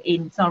group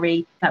in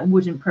Surrey, that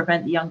wouldn't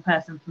prevent the young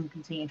person from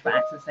continuing to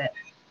access it.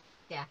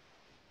 Yeah.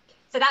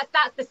 So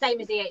that's the same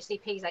as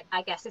EHCPs,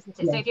 I guess, isn't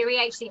it? Yeah. So if your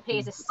EHCP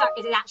is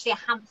actually a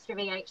Hampshire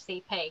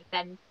EHCP,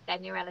 then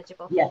you're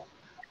eligible. Yeah.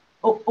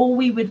 All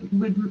we would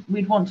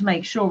want to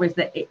make sure is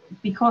that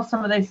because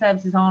some of those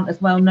services aren't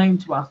as well known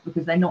to us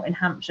because they're not in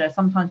Hampshire,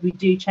 sometimes we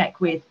do check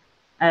with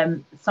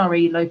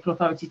Surrey local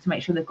authorities to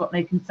make sure they've got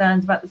no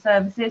concerns about the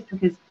services,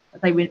 because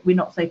we're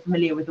not so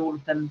familiar with all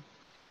of them.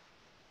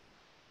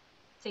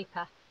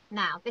 Super.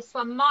 Now, this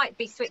one might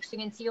be switching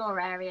into your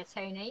area,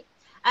 Tony.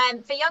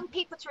 For young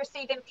people to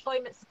receive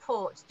employment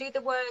support, do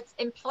the words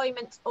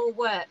employment or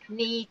work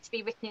need to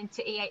be written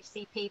into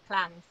EHCP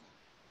plans?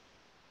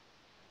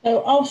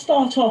 So I'll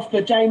start off,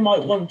 but Jane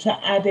might want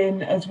to add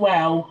in as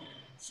well.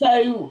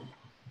 So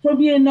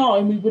from year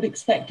 9, we would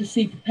expect to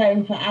see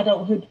preparing for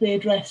adulthood be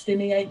addressed in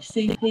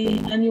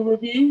EHCP annual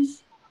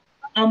reviews.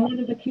 And one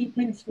of the key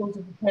principles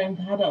of preparing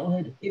for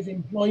adulthood is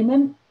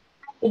employment.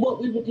 But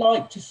what we would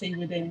like to see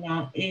within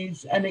that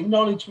is an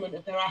acknowledgement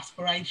of their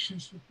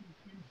aspirations for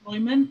future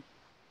employment.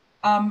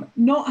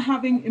 Not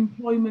having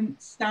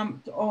employment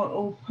stamped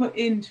or put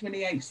into an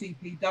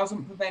EHCP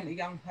doesn't prevent a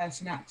young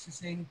person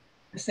accessing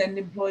the SEN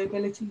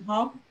Employability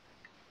Hub.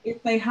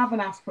 If they have an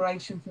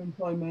aspiration for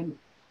employment,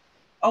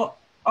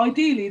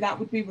 ideally that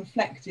would be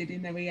reflected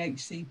in their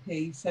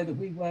EHCP so that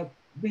we were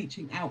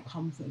reaching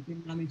outcomes that have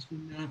been managed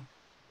in that.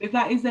 If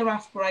that is their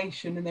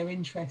aspiration and they're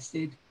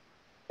interested,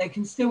 they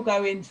can still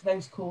go into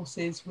those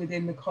courses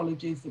within the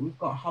colleges that we've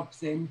got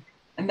hubs in,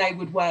 and they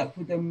would work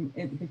with them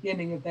at the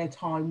beginning of their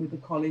time with the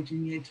college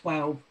in year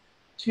 12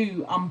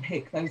 to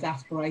unpick those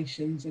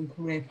aspirations and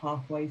career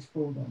pathways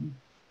for them.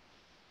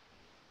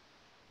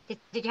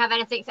 Did you have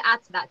anything to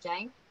add to that,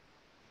 Jane?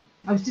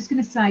 I was just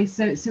going to say,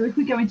 so if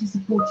we go into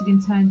supported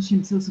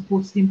internships or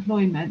supported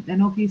employment,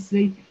 then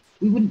obviously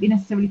we wouldn't be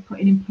necessarily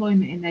putting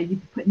employment in there. You'd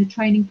be putting the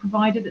training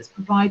provider that's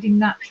providing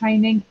that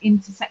training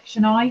into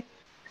section I.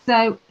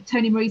 So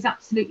Tony Marie's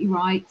absolutely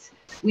right.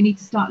 We need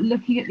to start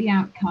looking at the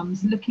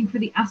outcomes, looking for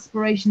the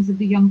aspirations of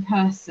the young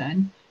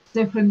person.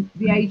 So from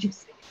the age of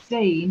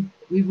 16,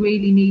 we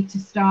really need to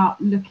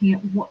start looking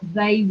at what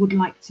they would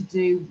like to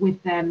do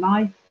with their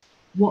life,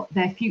 what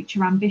their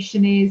future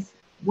ambition is,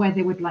 where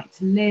they would like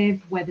to live,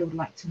 where they would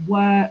like to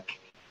work,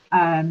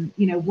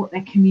 you know, what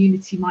their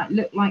community might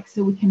look like,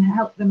 so we can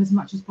help them as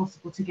much as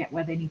possible to get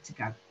where they need to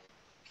go.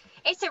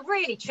 It's a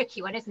really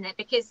tricky one, isn't it?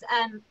 Because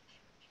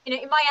you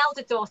know, my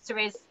elder daughter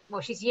is, well,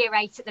 she's year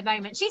 8 at the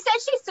moment. She's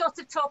sort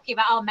of talking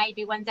about, oh,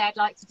 maybe one day I'd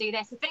like to do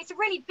this, but it's a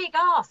really big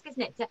ask,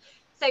 isn't it?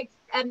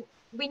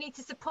 We need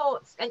to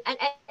support, and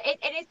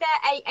is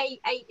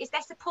there is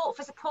there support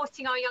for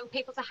supporting our young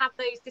people to have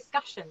those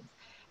discussions?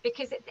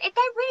 Because they're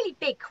really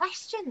big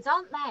questions,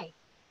 aren't they?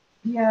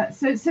 Yeah,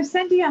 so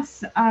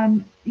SENDIAS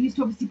used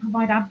to obviously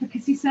provide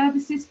advocacy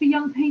services for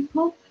young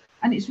people,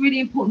 and it's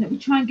really important that we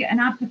try and get an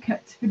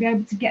advocate to be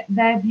able to get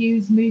their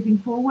views moving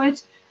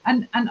forward.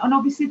 And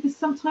obviously there's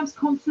sometimes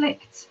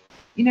conflict.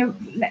 You know,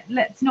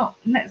 let's not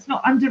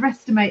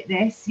underestimate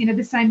this. You know,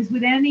 the same as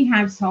with any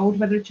household,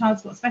 whether a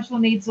child's got special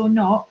needs or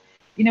not.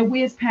 You know,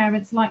 we as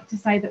parents like to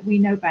say that we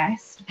know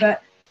best,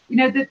 but you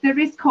know that there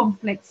is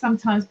conflict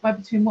sometimes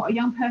between what a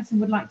young person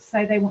would like to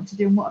say they want to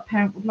do and what a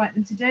parent would like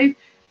them to do.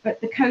 But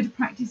the code of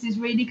practice is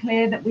really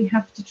clear that we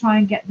have to try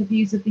and get the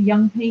views of the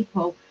young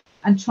people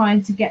and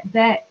trying to get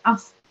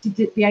us to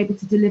be able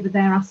to deliver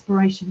their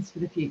aspirations for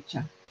the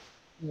future.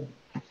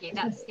 Yeah,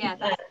 that's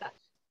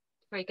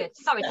very good.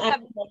 Sorry, go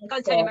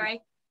on, Tony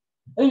Marie.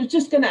 I was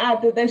just going to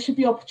add that there should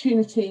be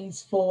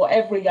opportunities for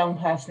every young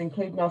person,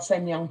 including our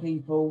SEN young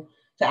people,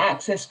 to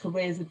access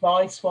careers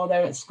advice while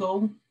they're at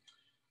school.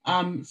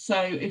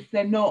 So if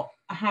they're not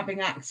having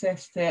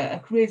access to a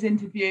careers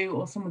interview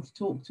or someone to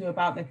talk to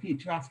about their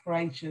future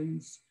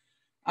aspirations,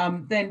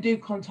 then do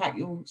contact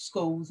your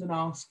schools and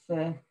ask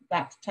for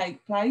that to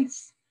take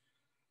place.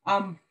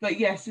 But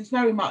yes, it's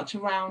very much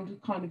around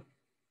kind of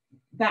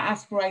that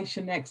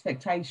aspiration,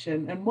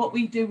 expectation. And what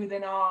we do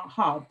within our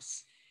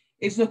hubs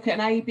is look at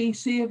an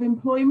ABC of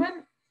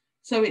employment.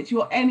 So it's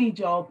your any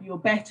job, your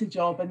better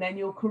job, and then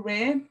your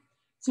career.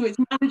 So it's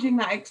managing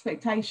that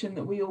expectation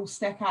that we all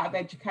step out of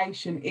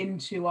education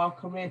into our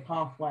career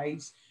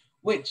pathways,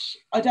 which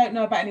I don't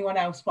know about anyone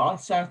else, but I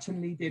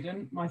certainly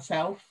didn't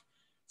myself.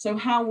 So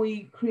how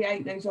we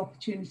create those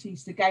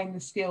opportunities to gain the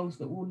skills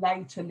that will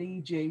later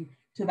lead you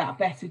to that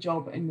better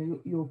job in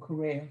your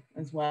career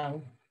as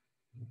well.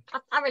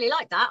 I really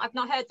like that. I've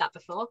not heard that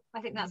before.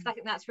 I think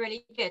that's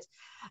really good.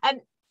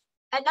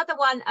 Another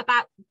one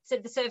about sort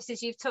of the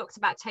services you've talked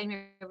about,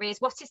 Tony Marie, is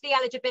what is the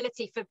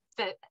eligibility for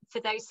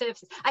those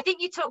services? I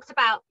think you talked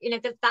about, you know,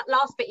 that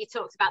last bit you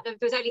talked about, there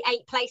was only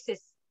 8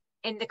 places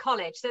in the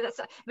college. So that's,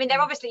 I mean,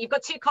 they're obviously, you've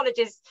got 2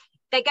 colleges,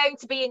 they're going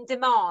to be in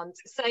demand.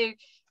 So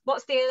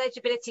what's the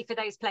eligibility for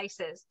those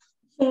places?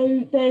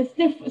 So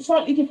there's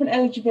slightly different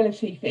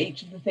eligibility for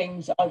each of the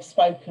things that I've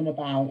spoken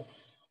about.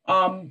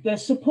 The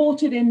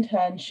supported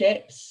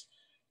internships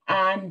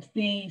and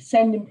the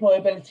SEND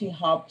employability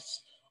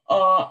hubs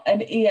are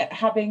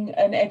having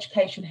an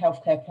education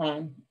healthcare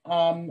plan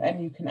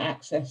and you can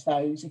access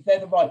those. If they're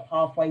the right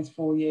pathways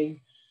for you,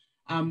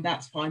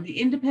 that's fine.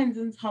 The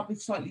Independence Hub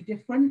is slightly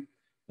different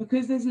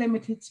because there's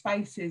limited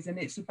spaces and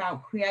it's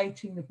about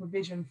creating the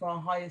provision for our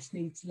highest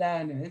needs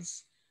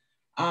learners.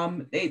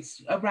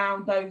 It's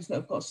around those that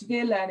have got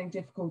severe learning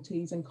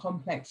difficulties and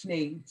complex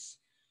needs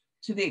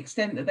to the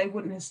extent that they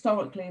wouldn't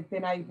historically have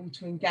been able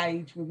to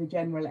engage with a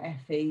general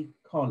FE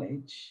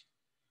college.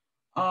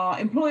 Our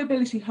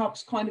employability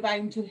hubs kind of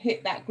aim to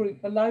hit that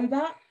group below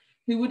that,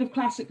 who would have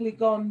classically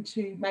gone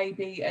to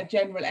maybe a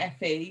general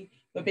FE,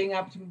 but being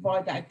able to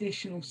provide that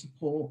additional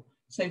support.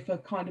 So for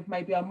kind of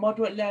maybe our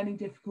moderate learning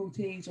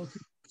difficulties or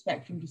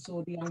spectrum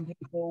disorder young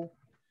people.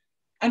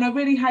 And I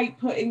really hate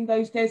putting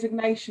those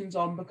designations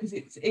on because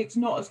it's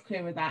not as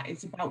clear as that.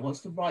 It's about what's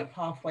the right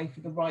pathway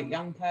for the right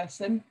young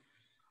person.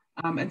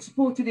 And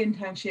supported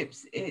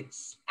internships,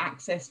 it's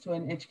access to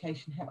an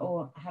education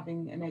or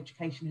having an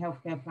education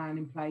healthcare plan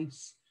in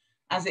place,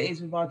 as it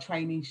is with our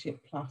traineeship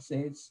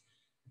pluses,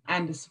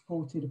 and a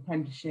supported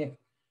apprenticeship.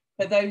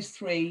 But those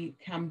three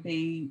can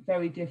be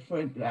very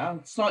different,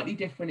 slightly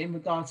different in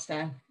regards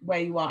to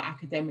where you are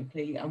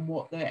academically and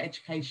what the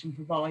education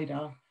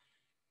provider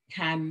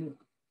can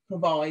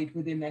provide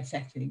within their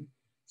setting.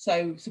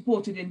 So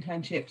supported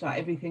internships are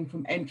everything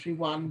from entry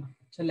 1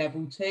 to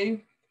level 2.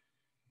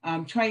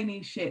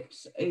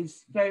 Traineeships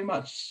is very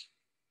much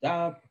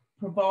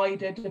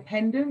provider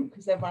dependent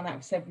because they're run out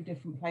of several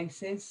different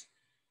places,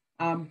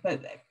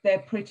 but they're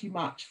pretty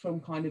much from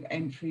kind of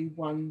entry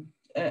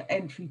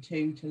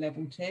 2 to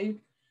level 2.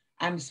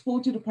 And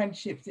supported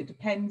apprenticeships, it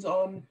depends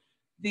on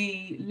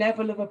the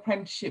level of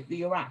apprenticeship that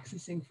you're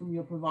accessing from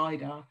your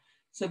provider.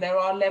 So there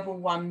are level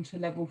 1 to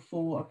level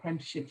 4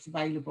 apprenticeships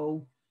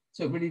available.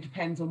 So it really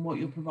depends on what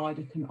your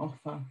provider can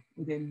offer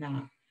within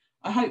that.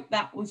 I hope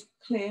that was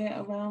clear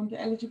around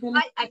eligibility.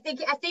 I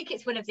think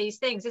it's one of these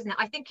things, isn't it?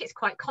 I think it's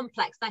quite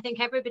complex. I think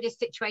everybody's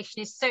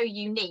situation is so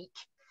unique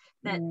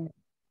that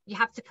you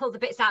have to pull the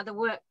bits out of the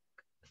work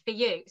for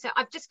you. So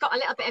I've just got a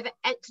little bit of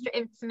extra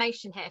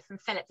information here from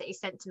Philip that he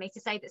sent to me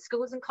to say that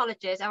schools and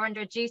colleges are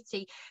under a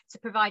duty to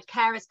provide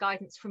carers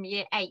guidance from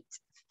year 8.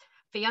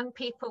 For young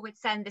people with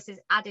SEN, this is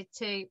added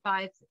to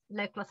by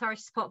local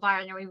authority support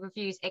via annual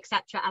reviews,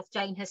 etc., as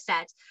Jane has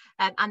said,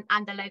 and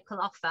the local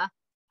offer.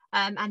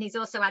 And he's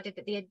also added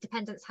that the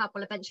Independence Hub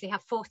will eventually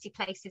have 40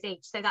 places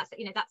each. So that's,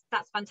 you know,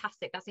 that's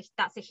fantastic.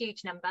 That's a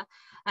huge number.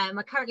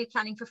 We're currently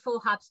planning for 4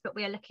 hubs, but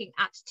we are looking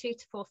at 2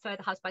 to 4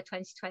 further hubs by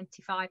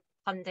 2025,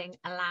 funding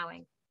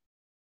allowing.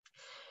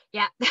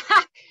 Yeah,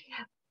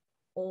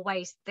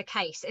 always the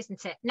case,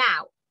 isn't it?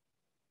 Now,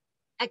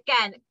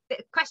 again,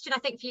 the question I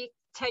think for you,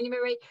 Tony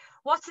Marie,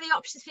 what are the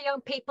options for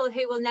young people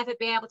who will never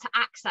be able to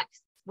access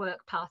work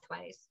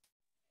pathways?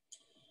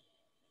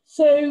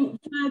 So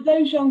for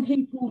those young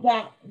people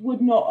that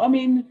would not, I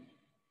mean,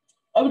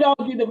 I would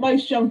argue that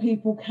most young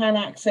people can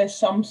access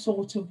some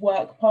sort of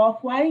work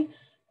pathway,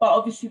 but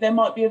obviously there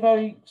might be a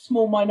very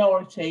small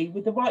minority.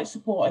 With the right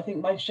support, I think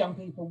most young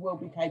people will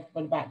be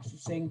capable of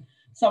accessing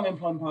some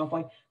employment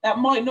pathway. That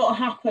might not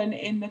happen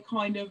in the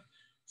kind of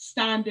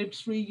standard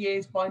 3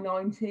 years by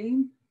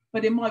 19,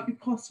 but it might be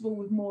possible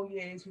with more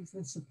years with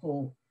the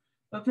support.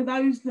 But for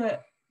those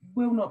that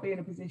will not be in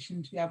a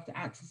position to be able to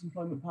access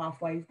employment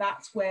pathways,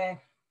 that's where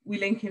we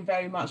link in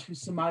very much with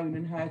Simone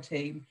and her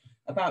team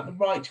about the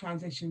right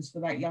transitions for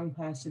that young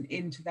person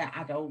into their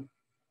adult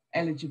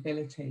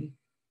eligibility.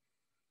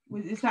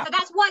 Is that... So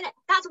that's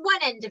one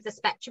end of the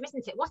spectrum,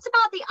 isn't it? What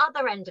about the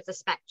other end of the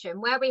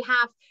spectrum, where we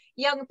have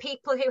young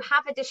people who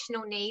have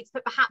additional needs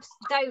but perhaps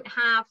don't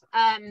have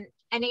an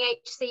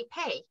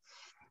EHCP?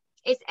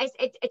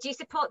 Do you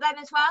support them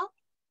as well?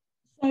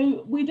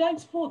 So we don't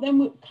support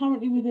them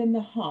currently within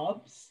the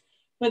hubs,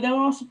 but there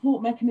are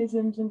support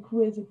mechanisms and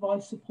careers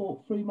advice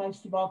support through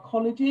most of our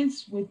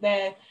colleges with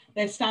their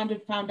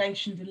standard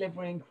foundation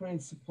delivery and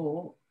careers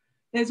support.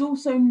 There's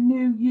also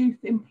new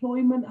youth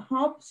employment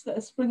hubs that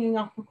are springing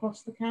up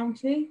across the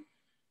county,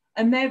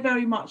 and they're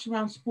very much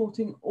around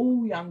supporting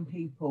all young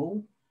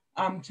people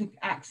to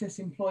access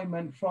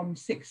employment from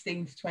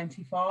 16 to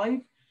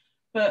 25.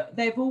 But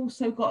they've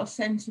also got a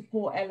SEN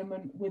support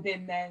element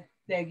within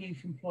their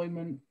youth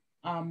employment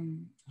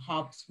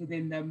hubs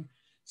within them.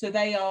 So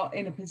they are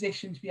in a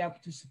position to be able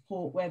to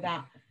support where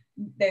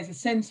there's a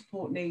SEN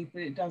support need,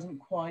 but it doesn't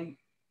quite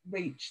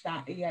reach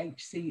that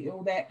EHC,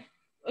 or that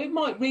it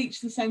might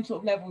reach the same sort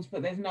of levels,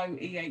 but there's no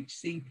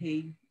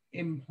EHCP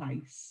in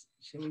place.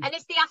 And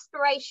it's the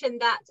aspiration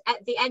that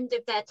at the end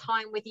of their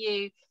time with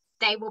you,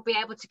 they will be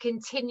able to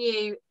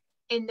continue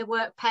in the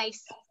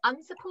workplace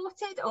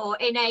unsupported, or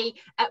in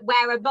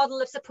where a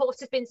model of support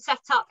has been set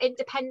up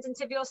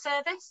independent of your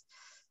service?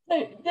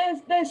 So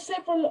there's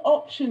several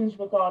options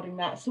regarding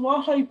that. So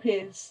our hope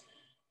is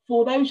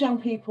for those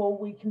young people,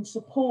 we can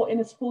support in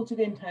a supported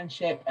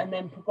internship and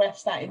then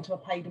progress that into a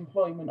paid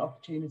employment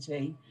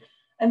opportunity,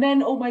 and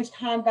then almost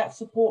hand that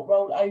support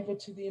role over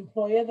to the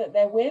employer that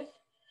they're with.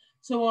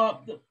 So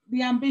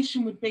the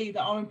ambition would be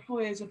that our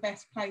employers are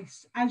best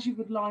placed, as you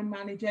would line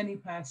manage any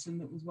person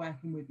that was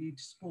working with you,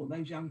 to support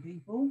those young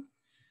people.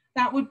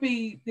 that would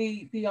be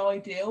the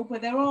ideal,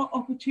 but there are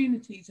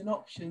opportunities and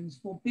options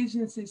for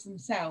businesses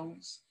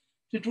themselves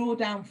to draw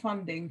down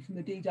funding from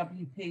the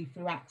DWP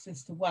through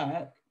Access to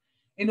Work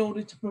in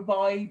order to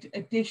provide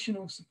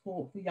additional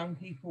support for young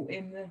people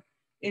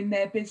in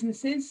their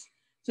businesses.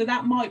 So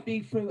that might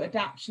be through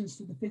adaptations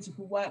to the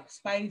physical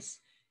workspace.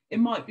 It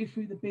might be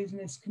through the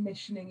business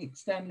commissioning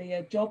externally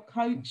a job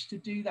coach to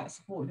do that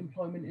supported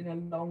employment in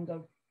a longer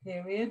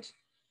period.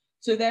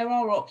 So there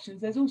are options.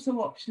 There's also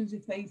options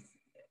if they,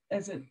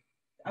 as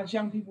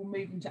young people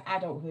move into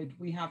adulthood,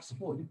 we have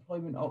supported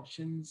employment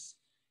options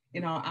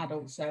in our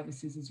adult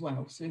services as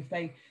well. So if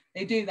they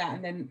do that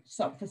and then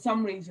for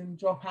some reason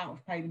drop out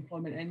of paid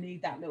employment and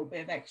need that little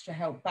bit of extra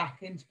help back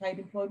into paid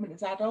employment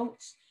as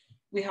adults,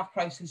 we have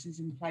processes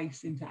in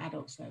place into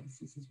adult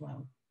services as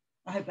well.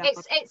 I hope that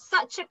it's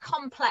such a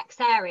complex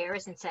area,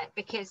 isn't it?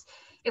 Because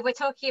if we're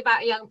talking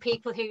about young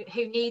people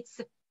who need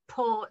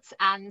support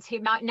and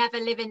who might never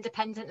live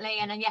independently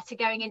and yet are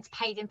going into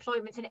paid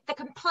employment, and the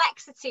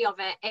complexity of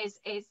it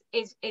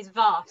is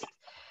vast.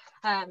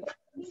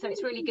 So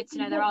it's really good to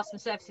know there are some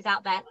services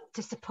out there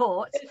to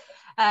support.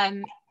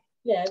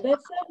 Yeah, there's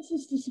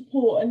services to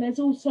support, and there's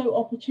also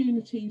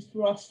opportunities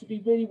for us to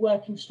be really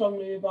working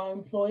strongly with our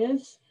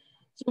employers.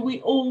 So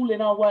we all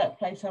in our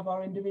workplace have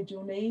our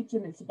individual needs,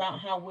 and it's about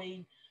how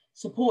we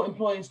support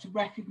employers to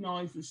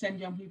recognise that SEND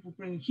young people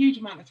bring a huge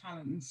amount of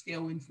talent and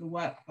skill into the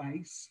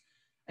workplace.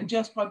 And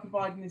just by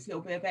providing this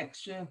little bit of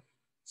extra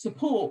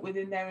support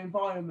within their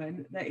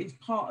environment that is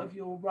part of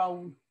your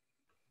role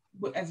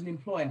as an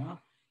employer,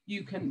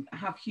 you can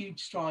have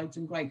huge strides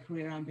and great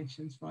career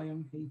ambitions for our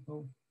young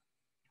people.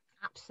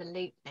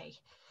 Absolutely.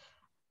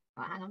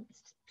 Right, hang on,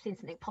 seen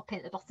something pop in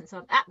at the bottom,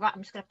 so right,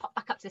 I'm just going to pop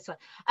back up to this one.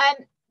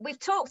 We've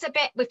talked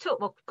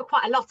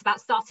quite a lot about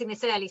starting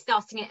this early,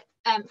 starting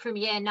it from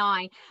year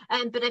 9,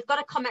 but I've got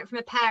a comment from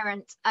a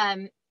parent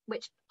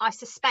which I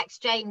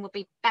suspect Jane will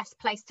be best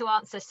placed to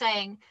answer,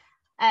 saying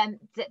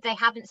that they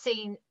haven't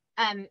seen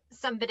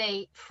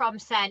somebody from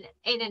SEN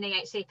in an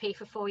EHCP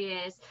for 4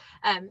 years.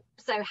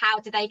 So how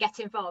do they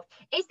get involved?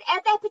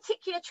 Are there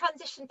particular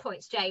transition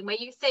points, Jane, where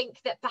you think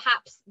that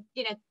perhaps,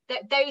 you know,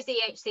 that those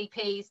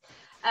EHCPs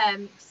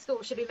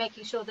schools should be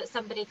making sure that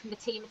somebody from the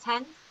team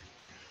attends?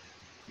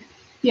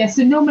 Yeah,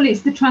 so normally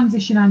it's the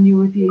transition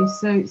annual review.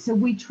 So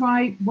we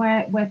try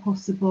where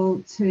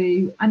possible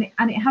to, and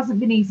it hasn't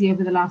been easy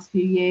over the last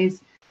few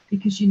years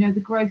because, you know, the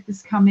growth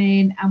has come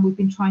in and we've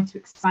been trying to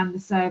expand the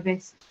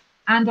service,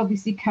 and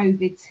obviously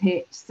COVID's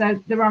hit.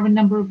 So there are a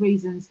number of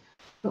reasons,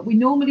 but we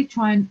normally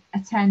try and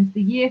attend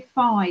the year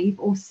 5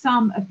 or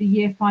some of the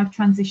year 5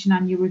 transition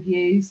annual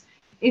reviews.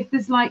 If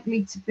there's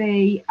likely to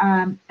be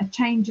a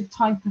change of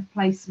type of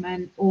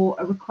placement or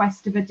a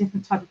request of a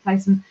different type of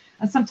placement,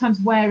 and sometimes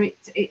where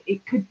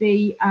it could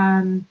be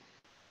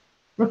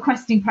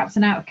requesting perhaps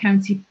an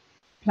out-of-county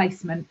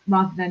placement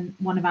rather than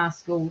one of our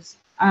schools.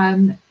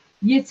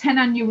 Year 10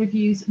 annual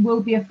reviews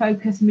will be a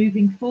focus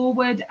moving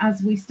forward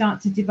as we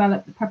start to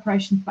develop the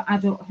preparation for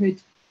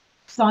adulthood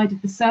side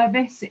of the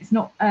service. It's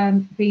not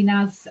been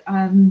as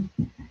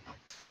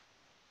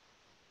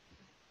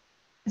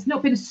it's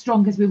not been as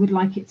strong as we would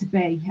like it to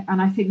be,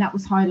 and I think that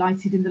was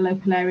highlighted in the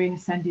local area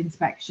SEND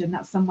inspection.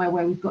 That's somewhere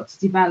where we've got to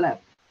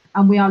develop,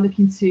 and we are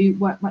looking to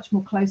work much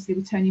more closely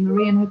with Tony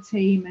Marie and her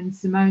team and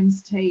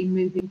Simone's team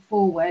moving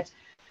forward.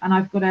 And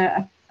I've got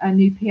a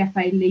new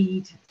PFA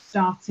lead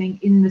starting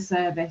in the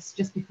service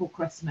just before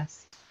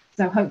Christmas,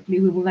 so hopefully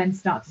we will then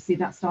start to see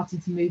that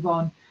starting to move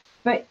on.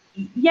 But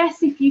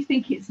yes, if you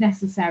think it's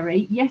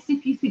necessary, yes,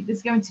 if you think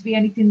there's going to be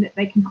anything that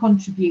they can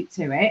contribute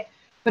to it,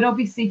 but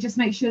obviously just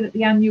make sure that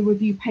the annual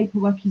review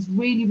paperwork is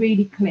really,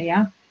 really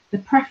clear, the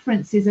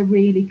preferences are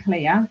really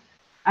clear,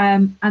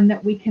 and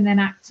that we can then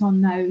act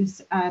on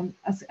those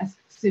as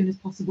soon as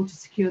possible to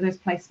secure those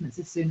placements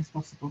as soon as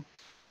possible.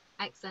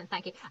 Excellent,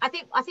 thank you. I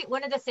think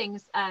one of the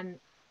things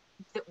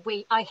that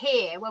I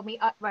hear when we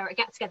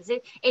get together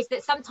is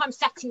that sometimes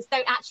settings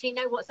don't actually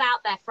know what's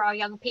out there for our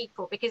young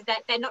people, because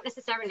they're not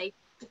necessarily,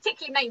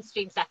 particularly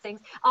mainstream settings,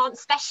 aren't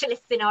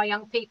specialists in our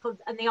young people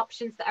and the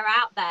options that are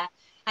out there.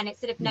 And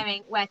it's sort of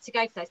knowing where to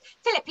go for those.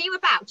 Philip, are you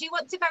about? Do you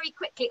want to very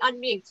quickly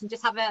unmute and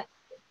just have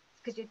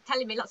because you're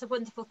telling me lots of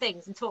wonderful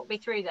things, and talk me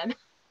through them?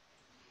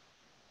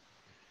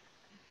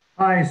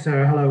 Hi,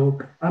 Sarah. Hello.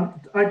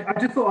 I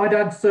just thought I'd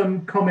add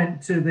some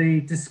comment to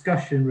the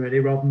discussion, really,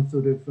 rather than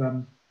sort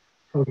of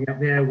holding up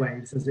the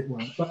airwaves, as it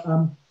were. But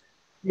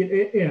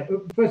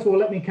first of all,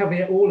 let me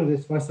caveat all of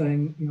this by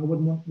saying, you know, I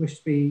wouldn't wish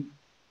to be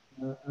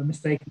a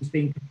mistake as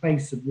being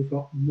complacent. We've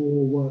got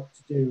more work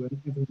to do, and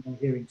everything I'm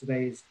hearing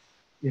today is,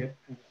 you know,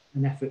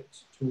 an effort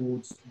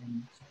towards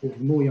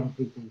supporting more young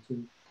people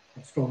to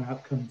have strong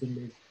outcomes and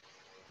live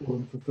full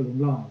and fulfilling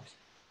lives.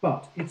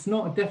 But it's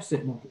not a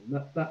deficit model.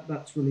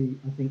 That's really,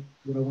 I think,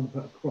 what I want to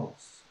put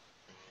across.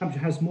 Hampshire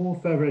has more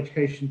further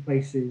education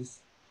places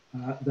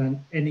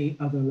than any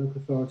other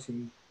local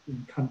authority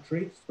in the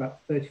country. It's about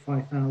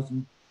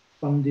 35,000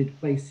 funded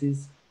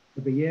places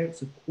every year.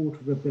 It's a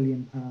 £250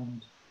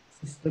 million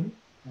system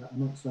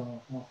amongst our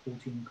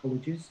 14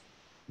 colleges,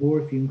 or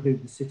if you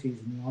include the cities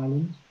and the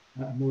island.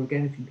 and more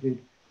again if you include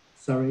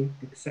Surrey,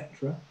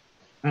 etc.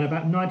 And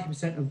about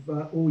 90%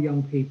 of all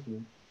young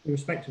people,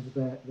 irrespective of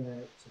their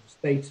sort of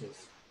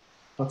status,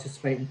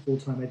 participate in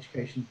full-time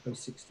education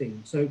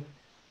post-16. So,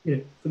 you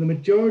know, for the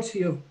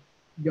majority of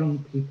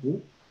young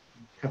people,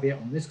 caveat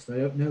on this because I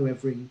don't know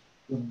every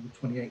one of the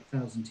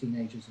 28,000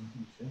 teenagers in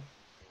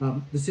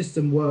Hampshire, the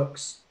system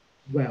works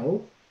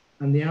well,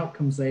 and the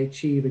outcomes they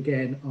achieve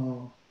again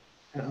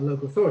are at a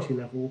local authority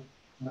level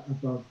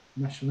above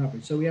national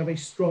average. So we have a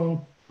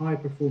strong,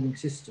 high-performing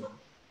system,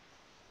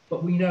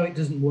 but we know it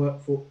doesn't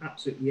work for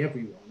absolutely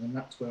everyone, and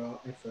that's where our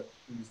effort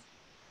is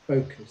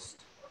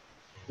focused.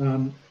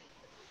 And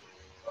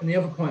the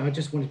other point I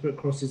just wanted to put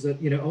across is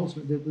that, you know,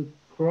 ultimately the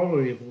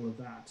corollary of all of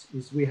that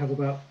is we have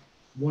about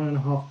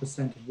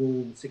 1.5% of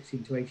all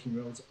 16 to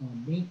 18-year-olds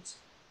are NEET.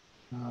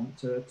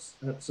 So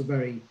that's a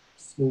very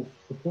small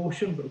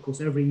proportion, but of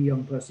course every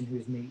young person who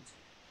is NEET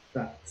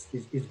that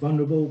is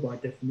vulnerable by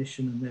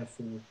definition, and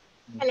therefore... You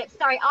know, Philip,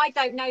 sorry, I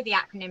don't know the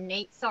acronym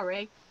NEET,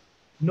 sorry.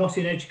 Not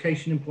in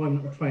education,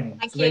 employment or training.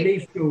 Thank so you. They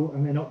leave school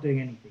and they're not doing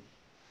anything.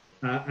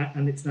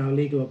 And it's now a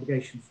legal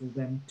obligation for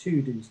them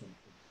to do something.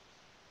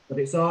 But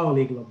it's our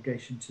legal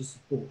obligation to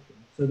support them.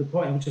 So the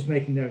point I'm just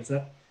making there is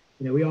that,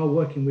 you know, we are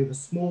working with a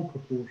small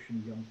proportion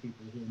of young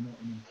people who are not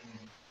in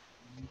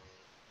employment,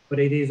 but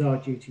it is our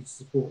duty to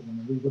support them,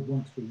 and we would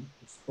want to be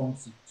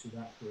responsive to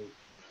that group,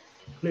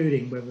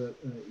 including whether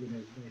you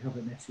know, they have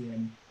an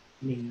SEN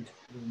need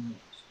or not.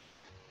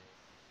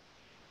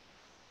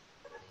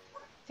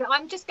 So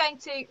I'm just going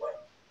to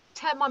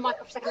turn my mic off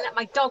for a second and let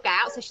my dog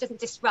out so she doesn't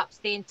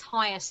disrupt the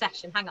entire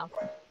session. Hang on.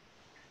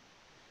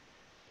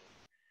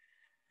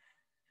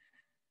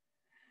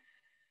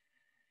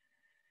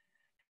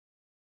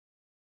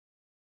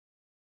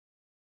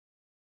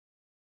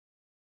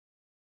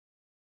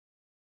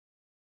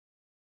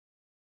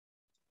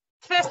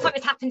 First time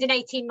it's happened in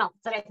 18 months.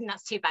 I don't think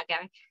that's too bad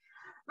going.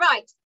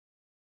 Right.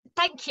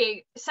 Thank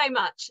you so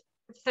much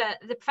for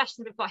the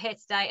professionals we've got here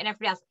today and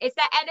everybody else. Is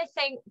there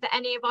anything that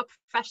any of our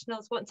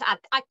professionals want to add?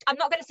 I'm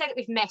not going to say that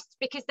we've missed,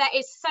 because there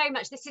is so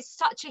much. This is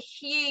such a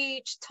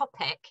huge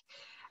topic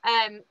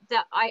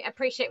that I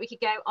appreciate we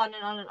could go on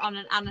and on and on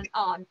and on and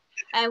on.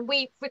 And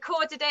we've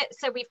recorded it,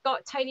 so we've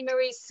got Tony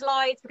Marie's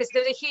slides, because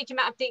there's a huge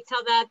amount of detail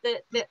there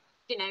that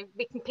you know,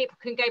 people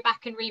can go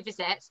back and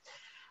revisit.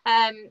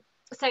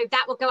 So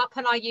that will go up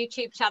on our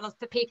YouTube channel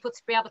for people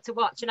to be able to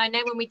watch. And I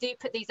know when we do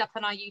put these up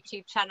on our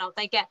YouTube channel,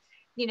 they get,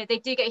 you know, they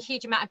do get a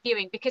huge amount of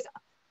viewing, because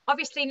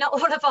obviously not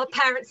all of our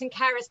parents and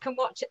carers can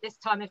watch at this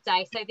time of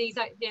day. So these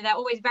are, you know, they're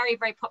always very,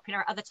 very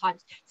popular at other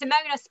times. So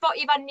Mona, Spot,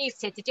 you've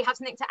unmuted. Did you have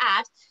something to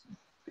add?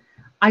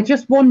 I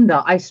just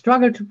wonder, I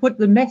struggled to put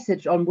the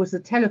message on with the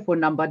telephone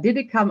number. Did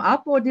it come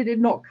up or did it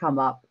not come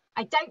up?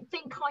 I don't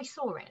think I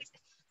saw it.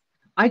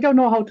 I don't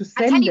know how to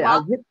send it. I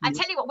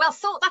tell you what, we'll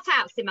sort that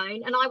out,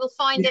 Simone, and I will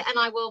find it, and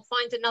I will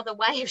find another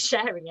way of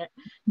sharing it.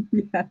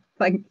 Yeah,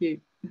 thank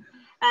you.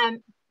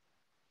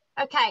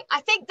 Okay,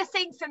 I think the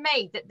thing for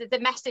me, that the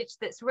message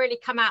that's really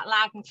come out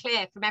loud and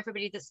clear from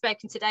everybody that's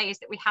spoken today, is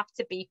that we have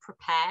to be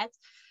prepared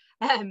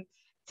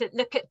to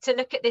look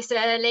at this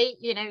early.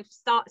 You know,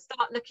 start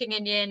looking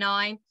in year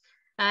 9.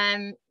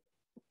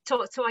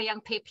 Talk to our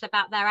young people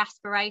about their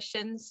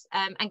aspirations,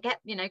 and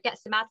get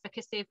some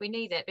advocacy if we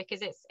need it,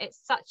 because it's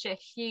such a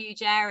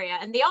huge area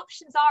and the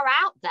options are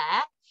out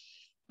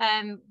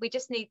there. We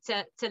just need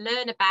to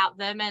learn about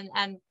them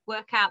and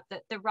work out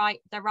the right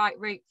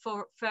route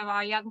for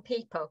our young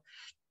people.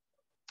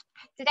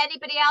 Did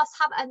anybody else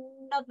have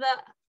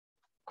another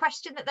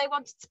question that they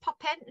wanted to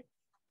pop in? I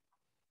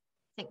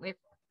think we've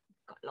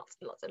got lots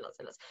and lots and lots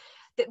and lots.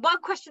 The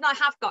one question I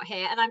have got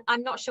here, and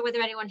I'm not sure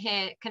whether anyone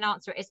here can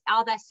answer it, is,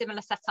 are there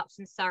similar setups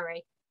in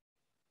Surrey?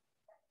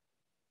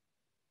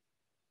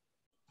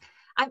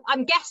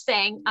 I'm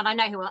guessing, and I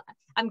know who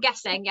I'm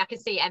guessing. Yeah, I can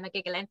see Emma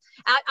giggling.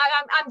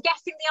 I'm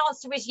guessing the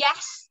answer is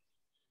yes.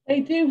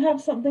 They do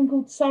have something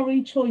called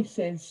Surrey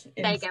Choices.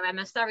 There you go,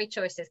 Emma. Surrey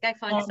Choices. Go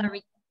find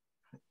Surrey.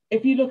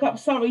 If you look up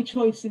Surrey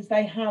Choices,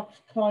 they have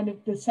kind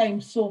of the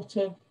same sort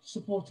of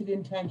supported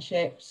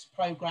internships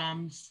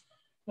programs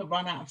that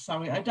run out of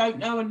Surrey. I don't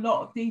know a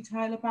lot of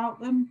detail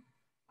about them,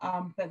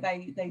 but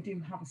they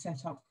do have a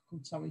setup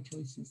called Surrey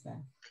Choices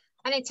there.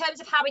 And in terms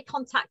of how we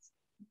contact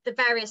the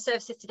various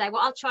services today,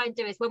 what I'll try and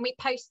do is, when we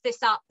post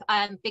this up,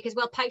 because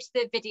we'll post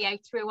the video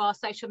through our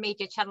social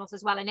media channels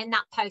as well, and in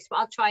that post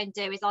what I'll try and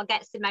do is I'll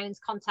get Simone's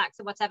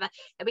contacts or whatever,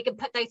 and we can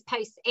put those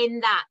posts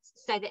in that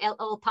so that it'll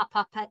all pop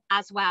up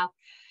as well.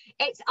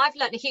 I've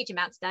learned a huge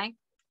amount today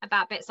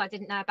about bits I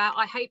didn't know about.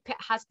 I hope it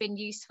has been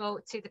useful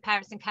to the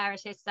parents and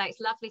carers here today. It's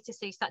lovely to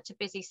see such a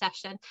busy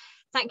session.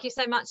 Thank you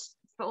so much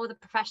for all the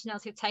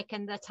professionals who've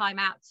taken the time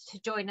out to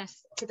join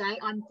us today.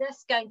 I'm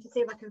just going to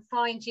see if I can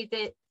find you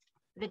the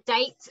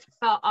date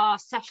for our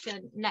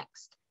session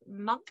next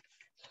month,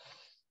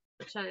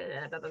 which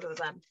I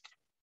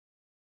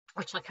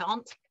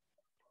can't,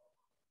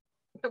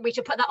 but we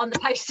should put that on the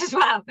post as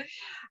well.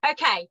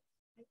 Okay,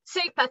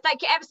 Super.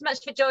 Thank you ever so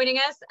much for joining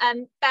us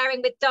and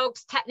bearing with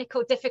dogs,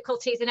 technical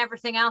difficulties and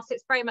everything else.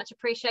 It's very much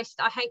appreciated.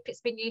 I hope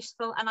it's been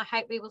useful, and I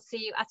hope we will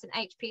see you at an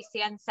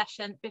HPCN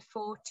session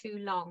before too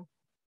long.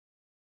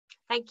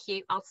 Thank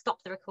you. I'll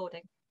stop the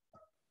recording.